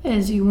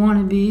as you want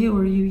to be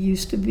or you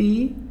used to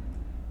be,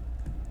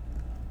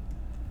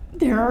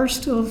 there are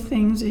still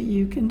things that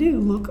you can do.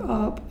 Look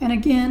up, and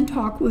again,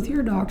 talk with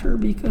your doctor,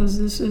 because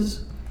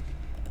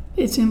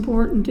it's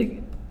important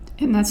to,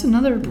 and that's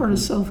another part of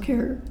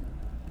self-care.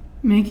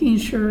 Making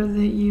sure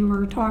that you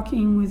are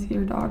talking with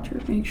your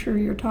doctor, make sure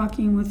you're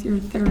talking with your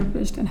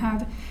therapist, and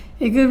have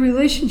a good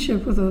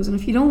relationship with those. And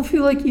if you don't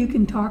feel like you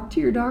can talk to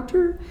your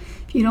doctor,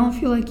 if you don't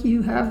feel like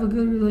you have a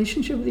good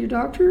relationship with your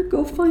doctor,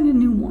 go find a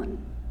new one.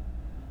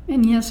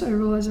 And yes, I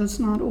realize that's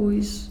not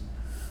always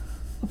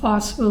a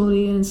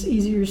possibility, and it's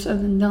easier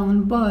said than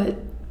done, but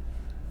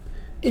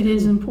it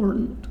is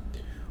important.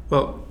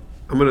 Well,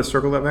 I'm going to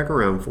circle that back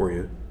around for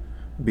you,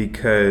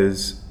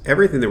 because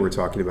everything that we're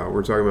talking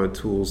about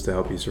tools to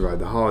help you survive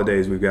the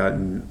holidays. We've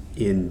gotten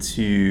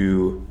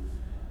into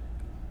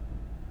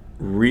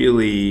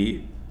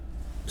really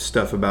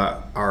stuff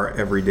about our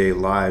everyday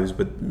lives,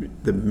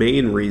 but the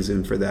main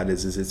reason for that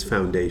is it's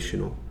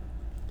foundational.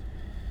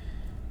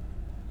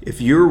 If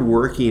you're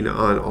working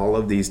on all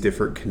of these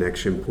different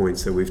connection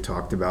points that we've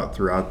talked about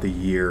throughout the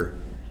year,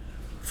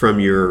 from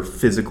your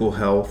physical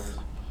health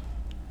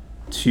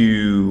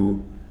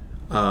to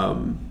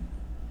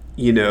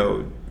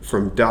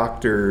from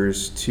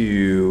doctors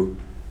to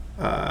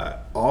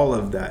all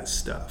of that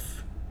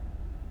stuff.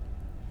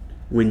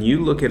 When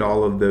you look at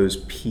all of those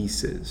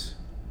pieces,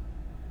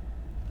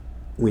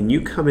 when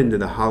you come into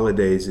the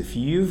holidays, if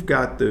you've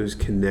got those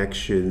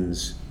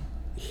connections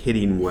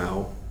hitting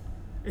well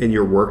and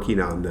you're working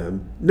on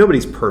them,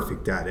 nobody's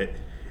perfect at it.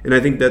 And I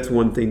think that's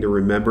one thing to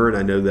remember, and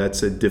I know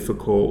that's a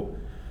difficult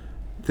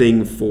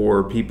thing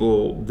for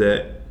people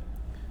that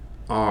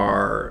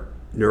are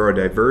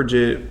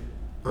neurodivergent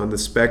on the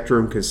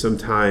spectrum, because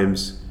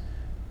sometimes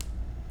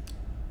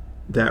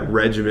that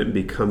regimen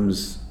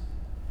becomes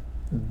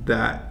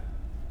that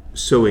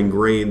so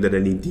ingrained that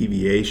any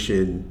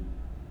deviation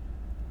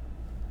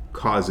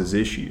causes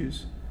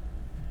issues.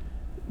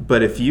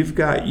 But if you've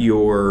got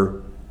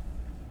your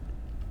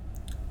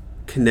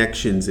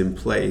connections in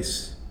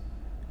place,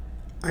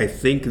 I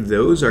think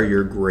those are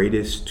your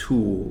greatest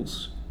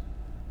tools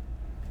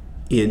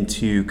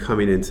into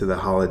coming into the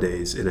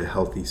holidays in a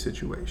healthy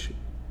situation,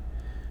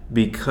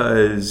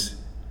 because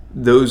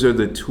those are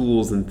the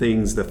tools and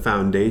things, the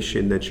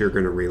foundation that you're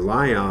going to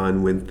rely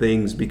on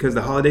because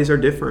the holidays are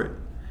different.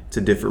 It's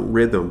a different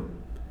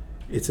rhythm.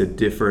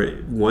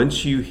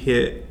 Once you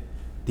hit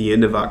the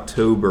end of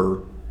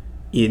October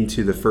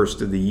into the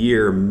first of the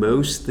year,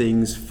 most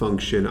things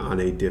function on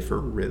a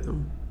different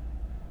rhythm.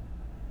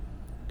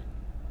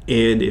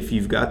 And if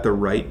you've got the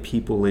right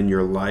people in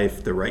your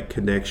life, the right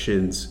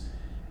connections,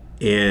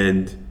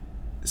 and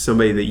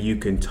somebody that you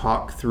can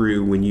talk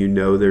through when you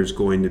know there's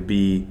going to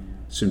be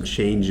some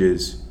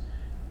changes,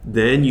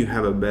 then you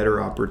have a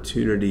better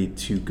opportunity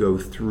to go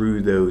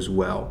through those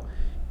well.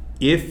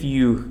 If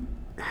you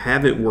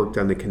haven't worked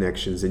on the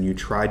connections and you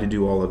try to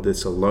do all of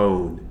this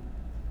alone,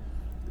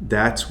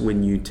 that's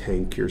when you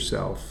tank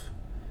yourself,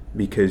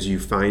 because you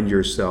find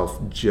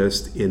yourself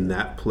just in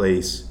that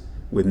place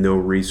with no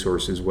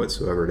resources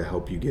whatsoever to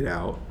help you get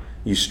out.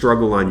 You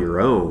struggle on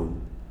your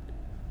own,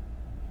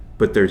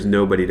 but there's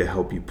nobody to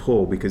help you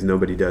pull, because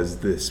nobody does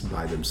this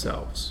by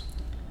themselves.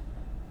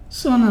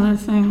 So another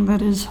thing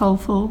that is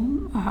helpful,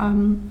 I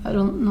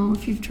don't know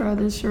if you've tried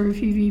this or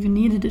if you've even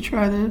needed to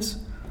try this,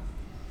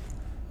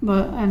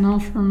 but I know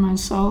for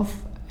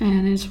myself,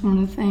 and it's one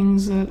of the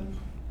things that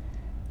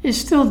It's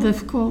still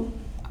difficult,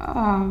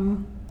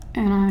 and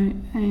I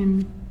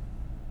am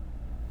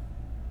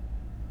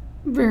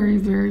very,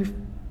 very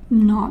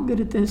not good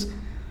at this.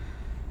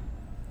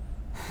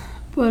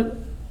 But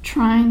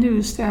trying to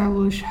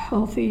establish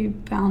healthy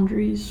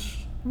boundaries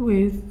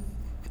with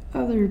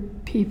other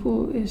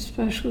people,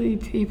 especially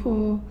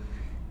people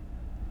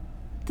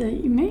that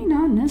you may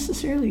not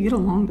necessarily get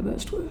along the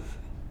best with.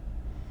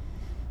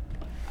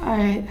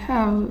 I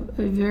have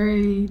a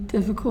very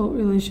difficult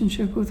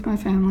relationship with my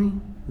family.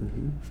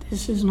 Mm-hmm.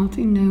 This is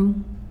nothing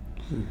new.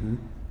 Mm-hmm.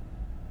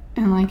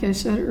 And like I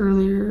said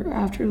earlier,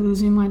 after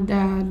losing my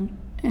dad,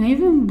 and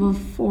even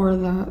before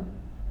that,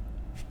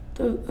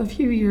 a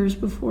few years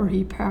before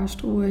he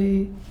passed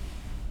away,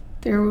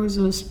 there was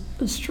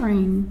a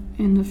strain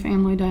in the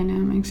family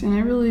dynamics.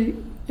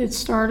 And it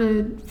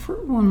started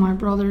when my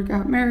brother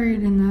got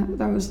married, and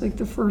that was like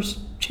the first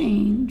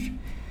change.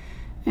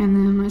 And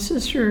then my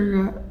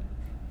sister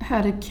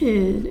had a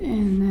kid,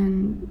 and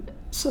then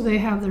so they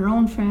have their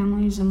own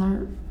families,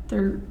 and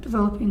they're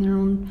developing their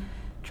own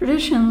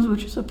traditions,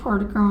 which is a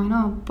part of growing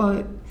up.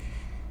 But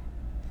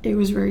it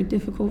was very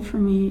difficult for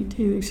me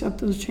to accept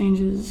those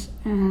changes,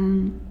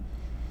 and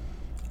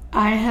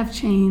I have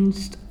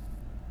changed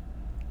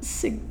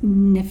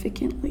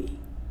significantly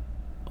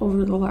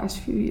over the last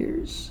few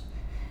years.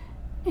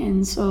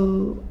 And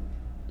so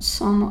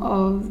some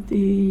of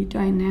the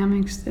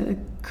dynamics that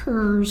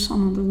occur,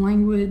 some of the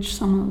language,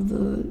 some of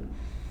the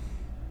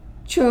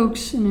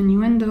jokes and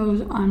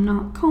innuendos, I'm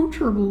not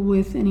comfortable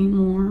with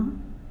anymore.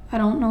 I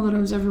don't know that I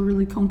was ever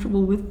really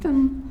comfortable with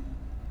them,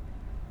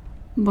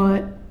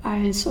 but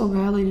I so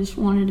badly just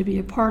wanted to be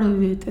a part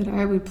of it that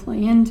I would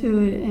play into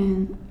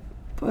it.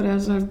 But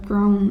as I've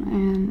grown,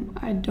 and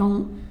I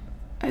don't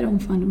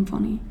find them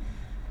funny.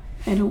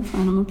 I don't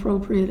find them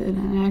appropriate,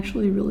 and it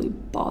actually really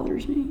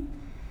bothers me.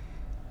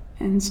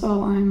 And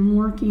so I'm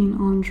working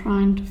on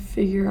trying to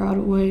figure out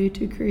a way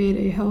to create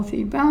a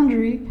healthy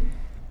boundary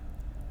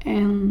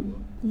and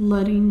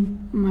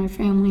letting my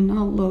family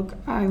know, look,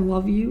 I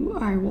love you.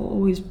 I will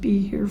always be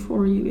here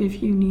for you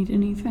if you need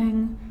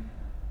anything.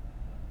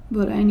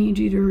 But I need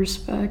you to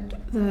respect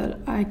that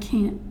I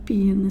can't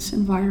be in this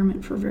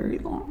environment for very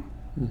long.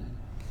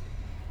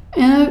 Mm-hmm.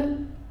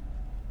 And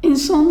in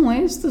some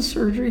ways, the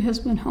surgery has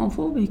been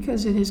helpful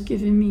because it has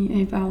given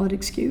me a valid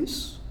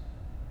excuse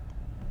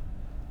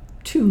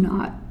to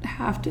not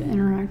have to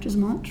interact as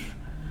much.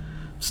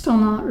 Still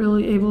not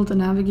really able to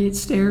navigate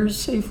stairs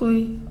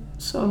safely,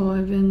 so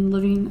I've been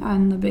living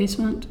in the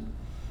basement,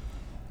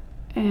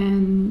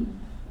 and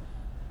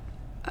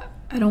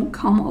I don't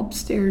come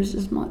upstairs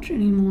as much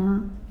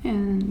anymore.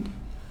 And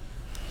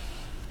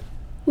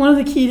one of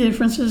the key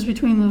differences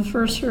between the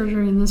first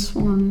surgery and this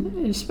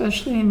one,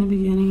 especially in the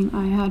beginning,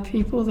 I had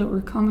people that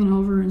were coming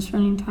over and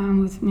spending time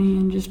with me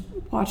and just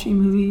watching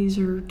movies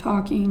or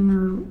talking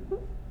or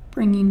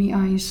bringing me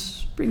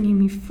ice, bringing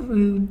me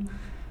food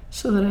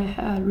so that I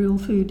had real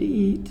food to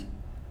eat,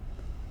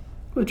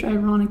 which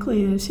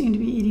ironically I seem to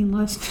be eating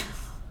less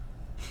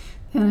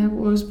than I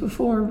was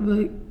before,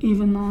 but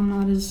even though I'm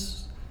not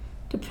as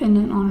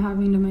dependent on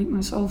having to make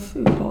myself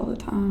food all the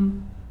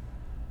time.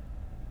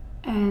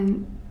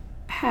 And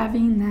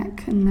having that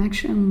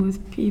connection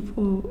with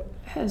people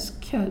has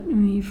kept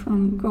me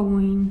from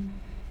going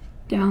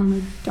down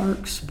the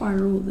dark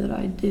spiral that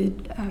I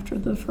did after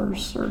the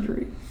first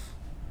surgery.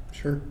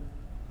 Sure.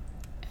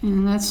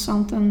 And that's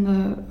something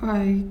that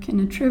I can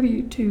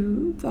attribute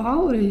to the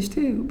holidays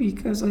too,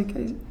 because like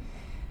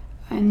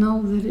I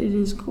know that it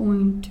is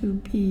going to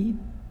be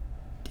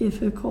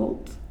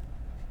difficult,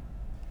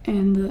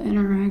 and the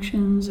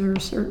interactions are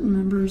certain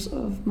members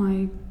of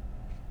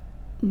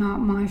not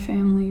my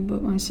family,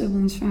 but my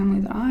siblings'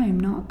 family that I am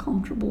not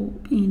comfortable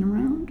being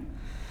around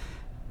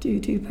due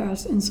to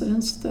past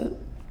incidents that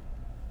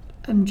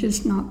I'm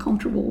just not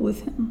comfortable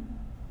with him.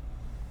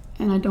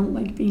 And I don't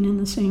like being in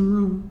the same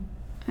room.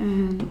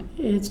 And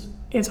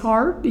it's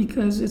hard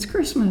because it's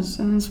Christmas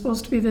and it's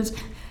supposed to be this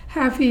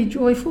happy,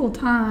 joyful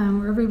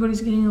time where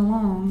everybody's getting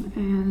along.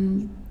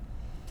 And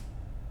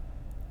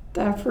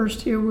that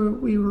first year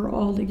we were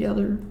all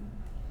together.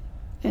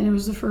 And it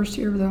was the first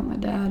year without my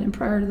dad. And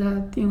prior to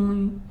that, the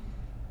only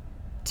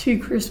 2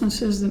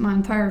 Christmases that my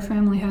entire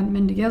family hadn't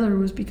been together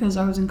was because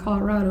I was in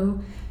Colorado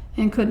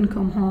and couldn't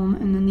come home.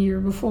 And then the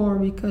year before,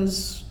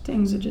 because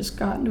things had just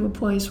gotten to a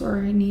place where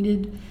I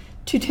needed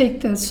to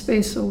take that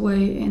space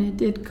away. And it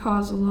did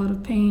cause a lot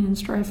of pain and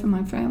strife in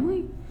my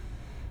family.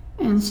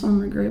 And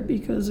some regret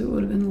because it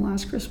would have been the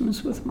last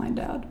Christmas with my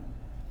dad.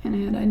 And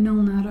had I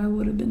known that, I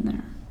would have been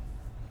there.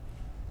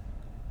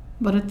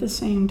 But at the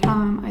same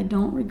time, I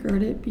don't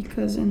regret it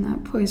because in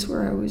that place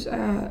where I was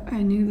at,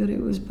 I knew that it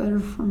was better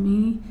for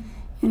me.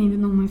 And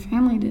even though my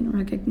family didn't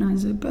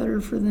recognize it, better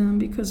for them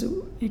because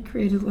it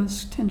created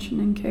less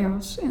tension and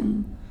chaos.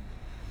 And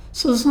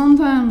so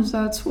sometimes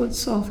that's what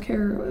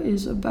self-care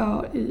is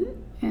about.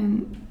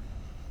 And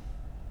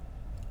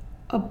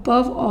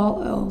above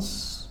all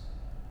else,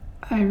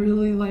 I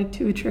really like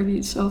to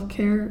attribute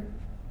self-care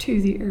to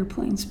the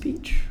airplane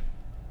speech.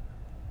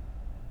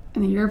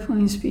 And the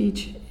airplane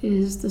speech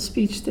is the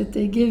speech that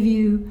they give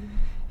you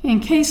In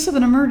case of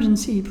an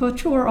emergency,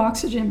 put your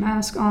oxygen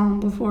mask on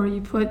before you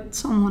put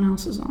someone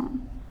else's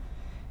on.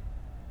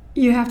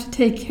 You have to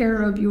take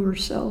care of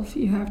yourself.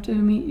 You have to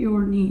meet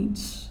your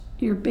needs,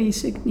 your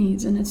basic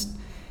needs. And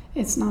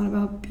it's not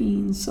about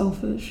being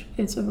selfish.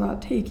 It's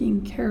about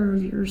taking care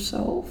of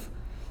yourself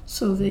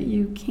so that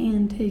you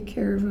can take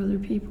care of other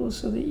people,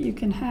 so that you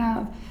can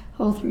have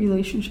healthy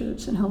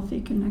relationships and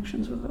healthy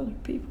connections with other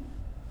people.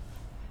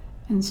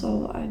 And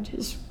so I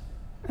just,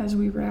 as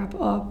we wrap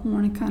up,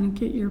 want to kind of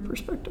get your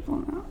perspective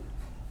on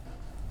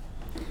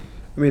that.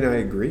 I mean, I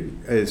agree.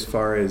 As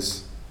far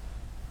as,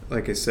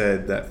 like I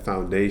said, that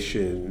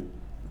foundation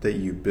that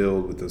you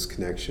build with those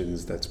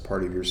connections, that's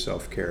part of your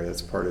self-care.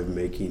 That's part of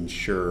making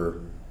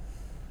sure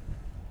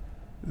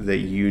that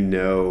you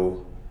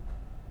know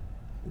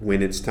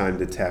when it's time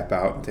to tap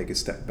out and take a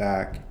step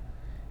back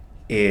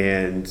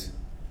and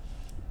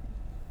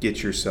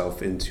get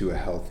yourself into a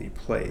healthy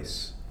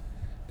place.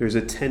 There's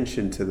a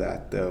tension to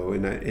that, though,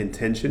 and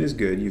tension is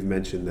good. You've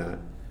mentioned that.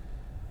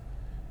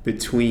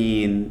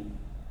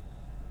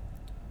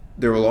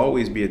 There will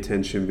always be a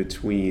tension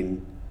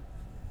between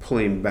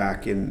pulling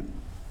back in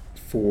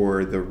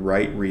for the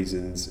right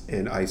reasons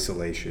and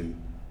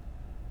isolation.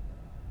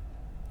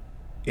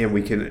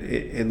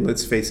 And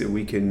let's face it,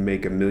 we can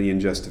make a million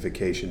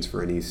justifications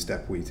for any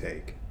step we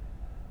take.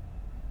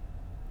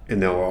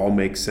 And they'll all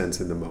make sense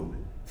in the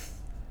moment.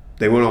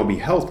 They won't all be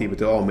healthy, but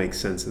they'll all make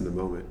sense in the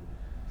moment.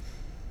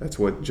 That's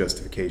what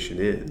justification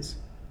is.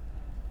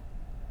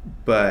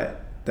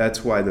 But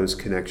that's why those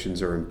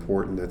connections are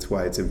important. That's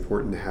why it's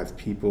important to have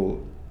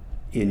people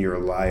in your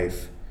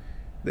life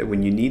that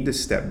when you need to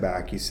step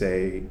back, you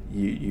say,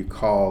 you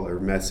call or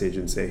message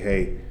and say,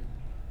 hey,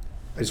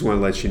 I just want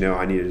to let you know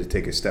I needed to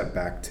take a step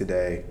back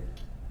today,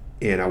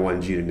 and I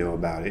wanted you to know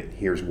about it.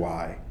 Here's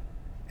why.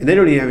 And they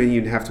don't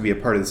even have to be a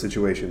part of the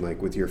situation,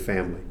 like with your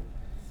family.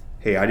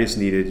 Hey, I just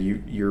needed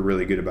you. You're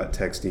really good about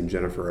texting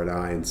Jennifer and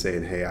I and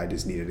saying, hey, I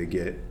just needed to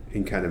get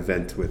and kind of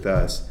vent with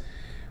us.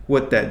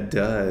 What that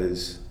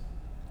does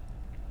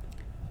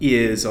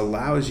is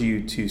allows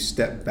you to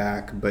step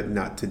back, but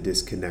not to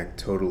disconnect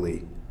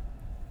totally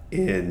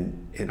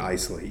and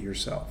isolate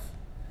yourself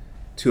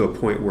to a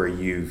point where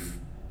you've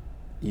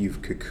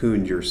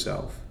cocooned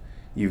yourself.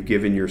 You've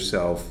given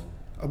yourself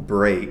a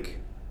break,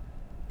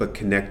 but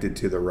connected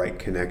to the right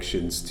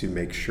connections to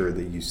make sure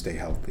that you stay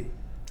healthy.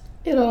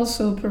 It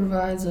also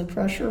provides a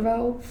pressure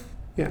valve.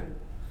 Yeah.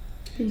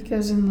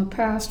 Because in the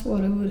past,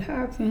 what would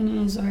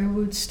happen is I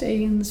would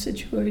stay in the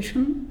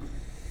situation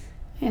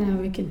and I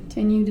would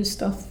continue to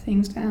stuff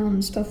things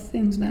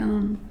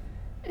down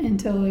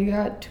until I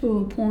got to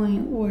a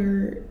point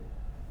where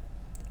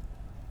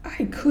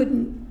I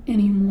couldn't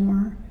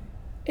anymore,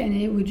 and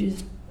it would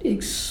just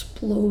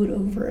explode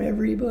over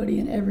everybody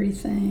and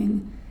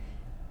everything,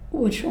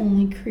 which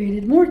only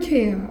created more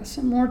chaos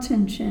and more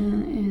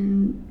tension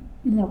and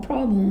more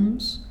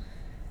problems.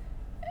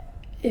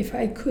 If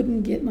I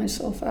couldn't get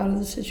myself out of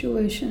the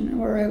situation,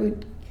 or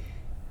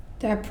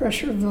that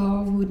pressure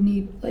valve would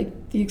need,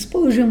 like, the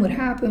explosion would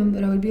happen,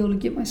 but I would be able to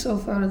get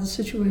myself out of the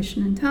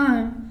situation in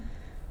time,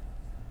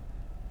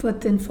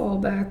 but then fall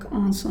back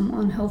on some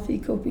unhealthy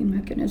coping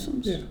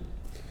mechanisms. Yeah.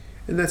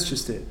 And that's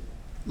just it.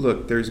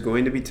 Look, there's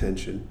going to be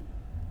tension.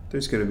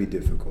 There's going to be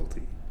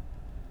difficulty.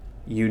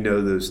 You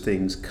know those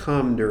things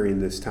come during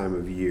this time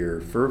of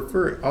year.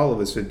 For all of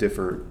us are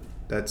different.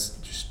 That's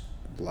just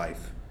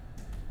life.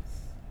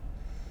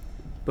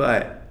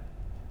 But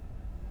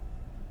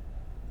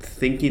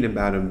thinking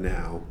about them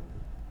now,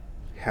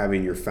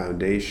 having your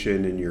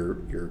foundation and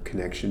your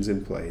connections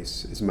in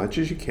place as much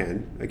as you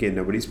can. Again,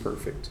 nobody's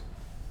perfect.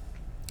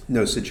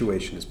 No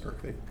situation is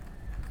perfect.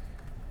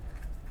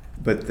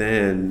 But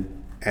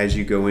then as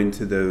you go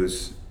into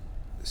those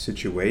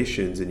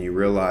situations and you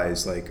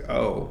realize, like,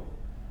 oh,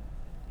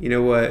 you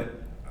know what?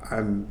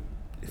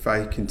 If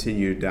I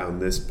continue down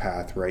this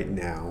path right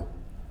now,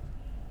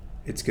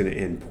 it's going to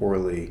end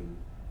poorly.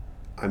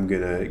 I'm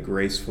going to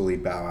gracefully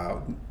bow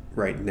out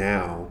right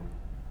now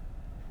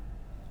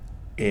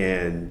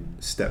and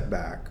step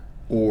back.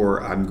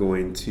 Or I'm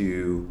going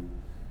to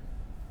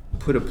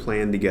put a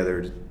plan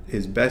together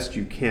as best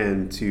you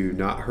can to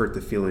not hurt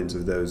the feelings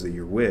of those that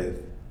you're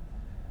with,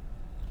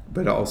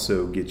 but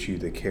also get you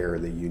the care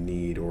that you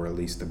need, or at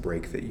least the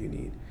break that you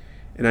need.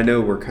 And I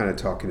know we're kind of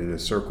talking in a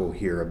circle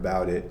here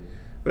about it,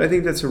 but I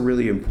think that's a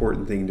really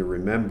important thing to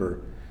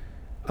remember.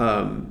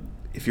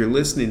 If you're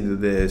listening to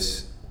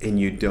this and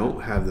you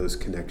don't have those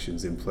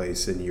connections in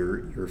place and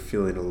you're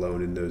feeling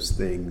alone in those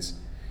things,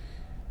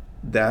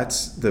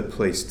 that's the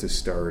place to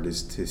start,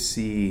 is to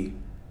see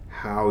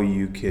how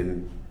you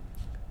can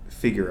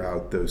figure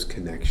out those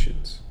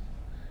connections.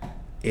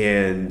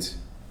 And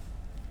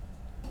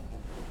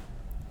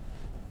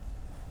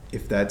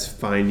if that's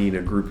finding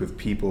a group of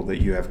people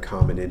that you have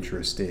common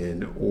interest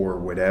in or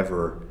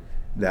whatever,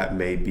 that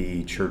may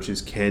be.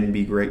 Churches can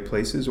be great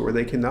places or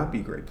they cannot be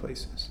great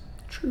places.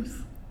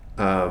 Truth.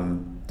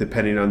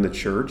 Depending on the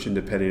church and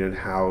depending on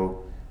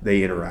how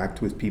they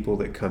interact with people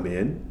that come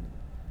in.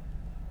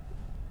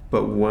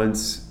 But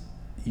once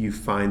you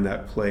find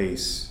that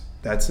place,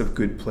 that's a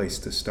good place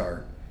to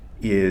start,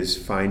 is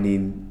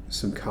finding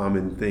some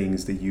common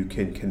things that you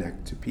can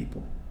connect to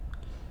people.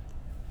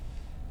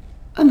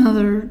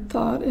 Another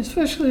thought,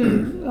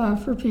 especially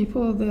for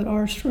people that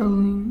are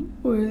struggling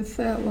with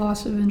that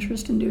loss of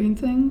interest in doing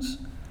things,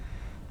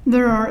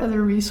 there are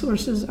other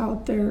resources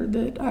out there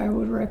that I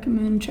would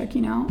recommend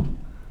checking out.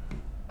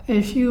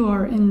 If you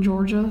are in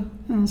Georgia,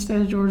 in the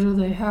state of Georgia,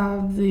 they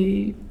have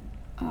the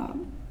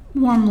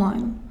Warm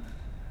Line,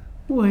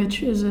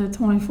 which is a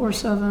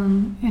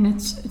 24/7, and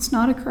it's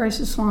not a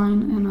crisis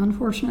line, and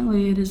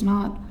unfortunately it is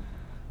not.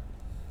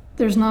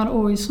 There's not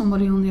always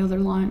somebody on the other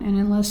line, and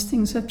unless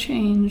things have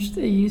changed,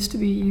 it used to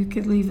be you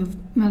could leave a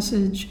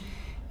message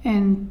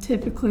and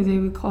typically they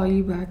would call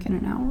you back in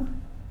an hour.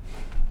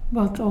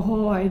 But the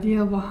whole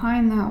idea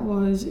behind that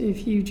was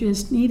if you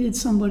just needed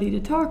somebody to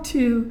talk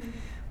to,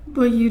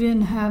 but you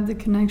didn't have the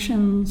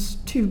connections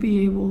to be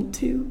able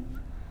to.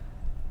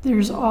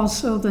 There's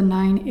also the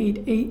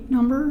 988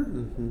 number,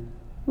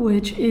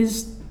 which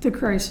is the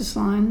crisis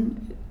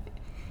line.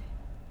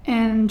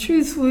 And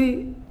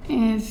truthfully,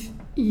 if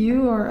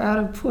you are at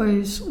a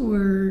place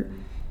where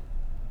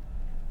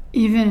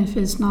even if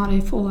it's not a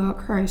full-out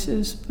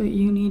crisis, but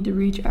you need to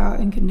reach out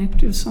and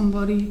connect with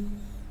somebody,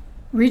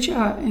 reach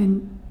out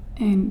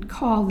and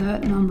call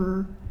that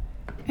number,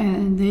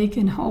 and they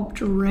can help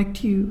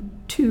direct you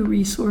to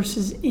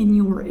resources in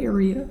your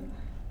area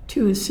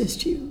to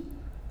assist you.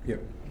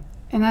 Yep.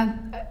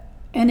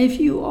 And if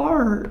you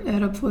are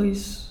at a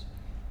place,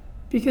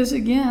 because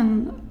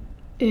again,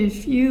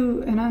 if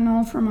you, and I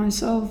know for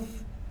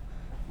myself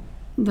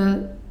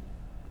that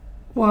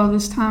while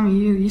this time of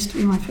year used to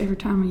be my favorite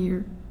time of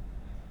year,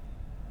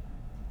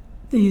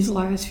 these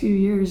last few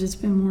years it's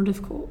been more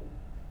difficult.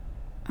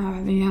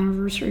 The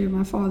anniversary of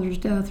my father's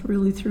death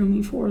really threw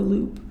me for a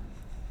loop.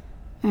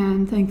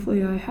 And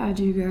thankfully I had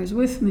you guys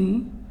with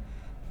me.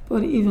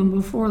 But even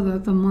before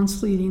that, the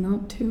months leading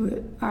up to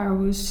it, I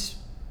was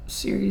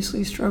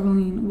seriously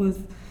struggling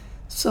with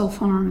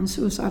self-harm and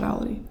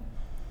suicidality.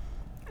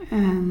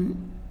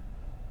 And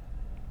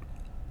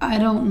I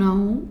don't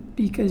know,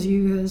 because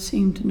you guys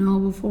seem to know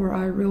before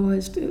I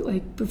realized it,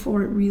 like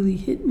before it really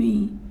hit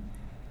me,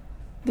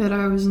 that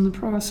I was in the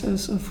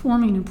process of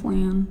forming a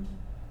plan,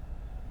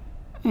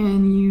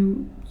 and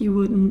you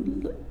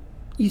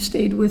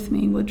stayed with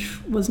me,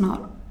 which was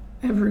not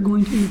ever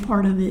going to be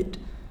part of it,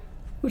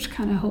 which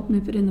kind of helped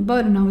nip it in the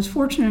bud. And I was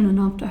fortunate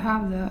enough to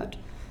have that.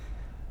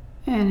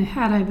 And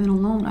had I been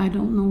alone, I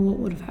don't know what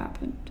would have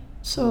happened.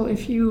 So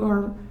if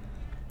you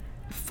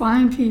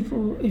find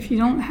people, if you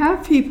don't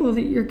have people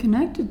that you're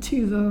connected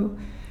to, though,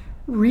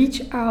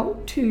 reach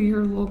out to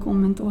your local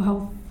mental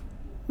health,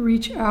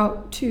 reach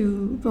out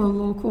to the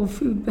local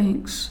food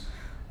banks,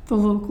 the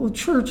local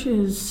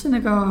churches,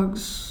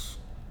 synagogues.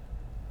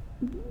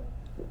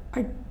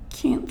 I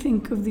can't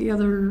think of the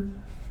other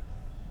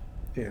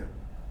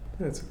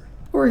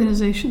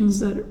organizations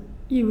that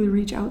you would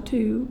reach out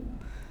to,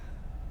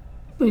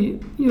 but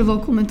your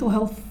local mental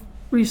health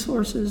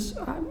resources.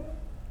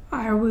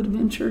 I would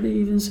venture to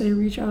even say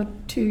reach out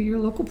to your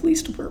local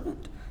police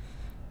department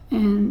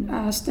and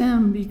ask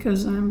them,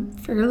 because I'm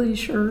fairly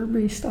sure,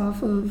 based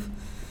off of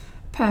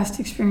past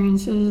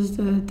experiences,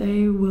 that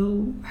they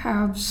will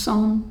have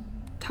some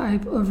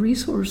type of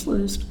resource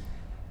list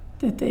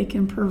that they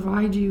can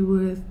provide you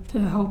with to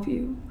help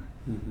you.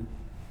 Mm-hmm.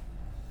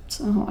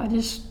 So I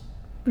just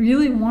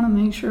really want to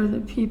make sure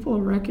that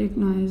people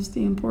recognize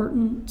the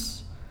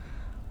importance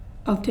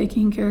of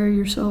taking care of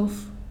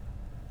yourself,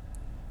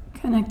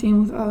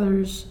 connecting with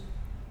others,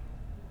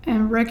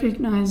 and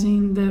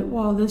recognizing that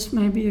while this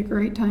may be a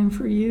great time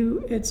for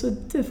you, it's a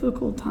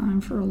difficult time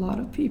for a lot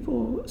of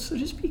people. So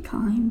just be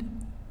kind,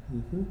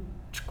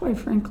 which quite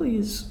frankly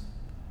is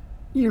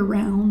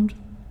year-round,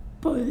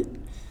 but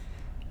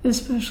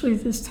especially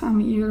this time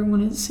of year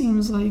when it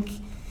seems like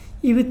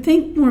you would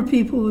think more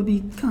people would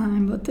be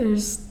kind, but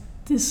there's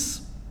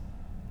this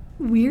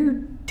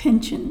weird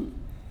tension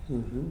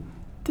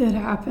that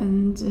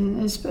happens,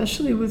 and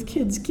especially with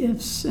kids'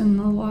 gifts and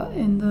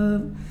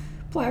the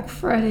Black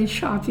Friday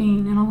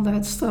shopping and all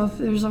that stuff.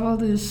 There's all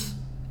this,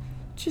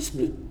 just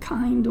be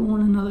kind to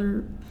one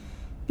another.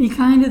 Be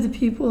kind to the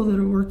people that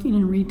are working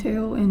in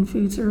retail and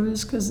food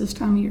service, because this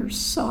time of year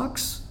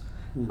sucks.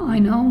 I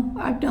know,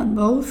 I've done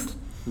both.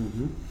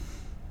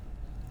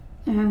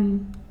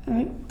 And I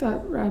think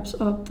that wraps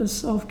up the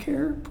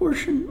self-care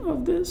portion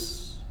of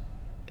this.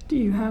 Do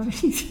you have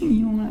anything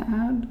you want to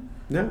add?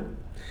 No,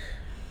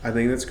 I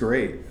think that's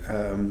great.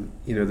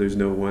 There's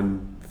no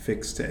one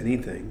fix to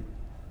anything,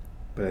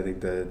 but I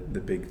think the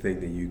big thing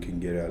that you can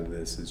get out of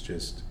this is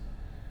just,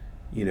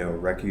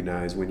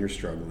 recognize when you're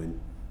struggling,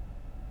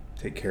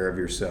 take care of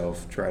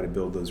yourself, try to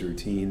build those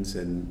routines,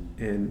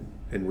 and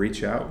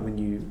reach out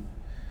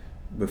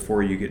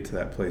before you get to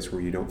that place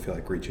where you don't feel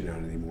like reaching out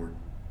anymore.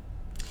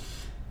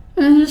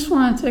 And I just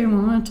want to take a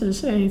moment to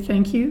say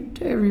thank you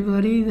to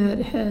everybody that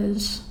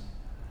has...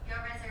 Your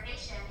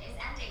reservation is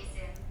ending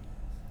soon.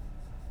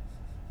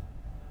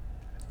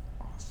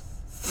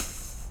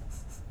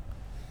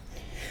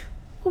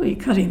 We'll be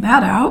cutting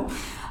that out.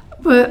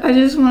 But I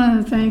just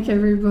want to thank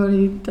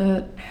everybody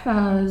that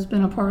has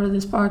been a part of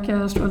this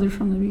podcast, whether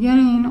from the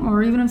beginning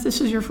or even if this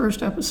is your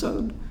first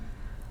episode.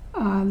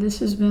 This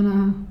has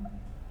been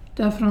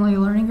definitely a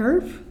learning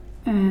curve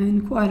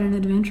and quite an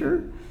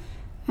adventure.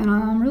 And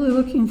I'm really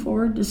looking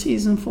forward to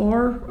season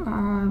 4.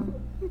 I'm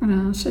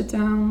going to sit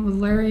down with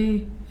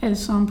Larry at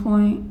some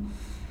point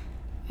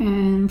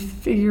and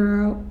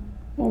figure out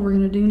what we're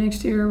going to do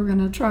next year. We're going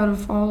to try to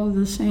follow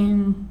the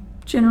same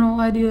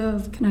general idea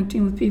of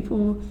connecting with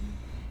people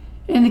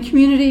in the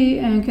community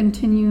and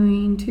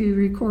continuing to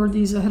record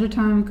these ahead of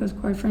time, because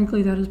quite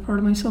frankly that is part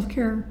of my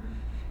self-care,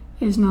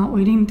 is not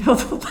waiting until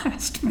the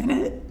last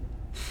minute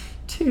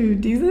to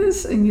do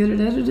this and get it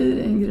edited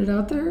and get it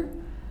out there.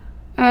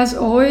 As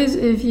always,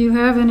 if you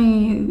have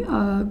any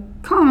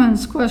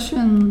comments,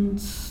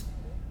 questions,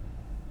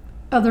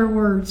 other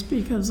words,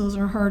 because those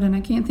are hard and I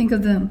can't think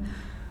of them,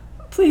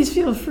 please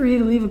feel free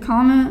to leave a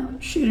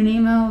comment, shoot an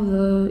email.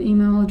 The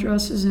email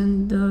address is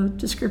in the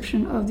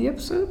description of the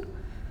episode.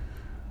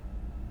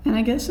 And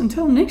I guess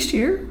until next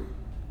year,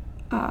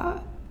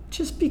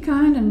 just be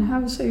kind and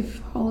have a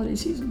safe holiday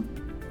season.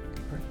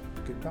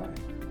 Right.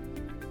 Goodbye.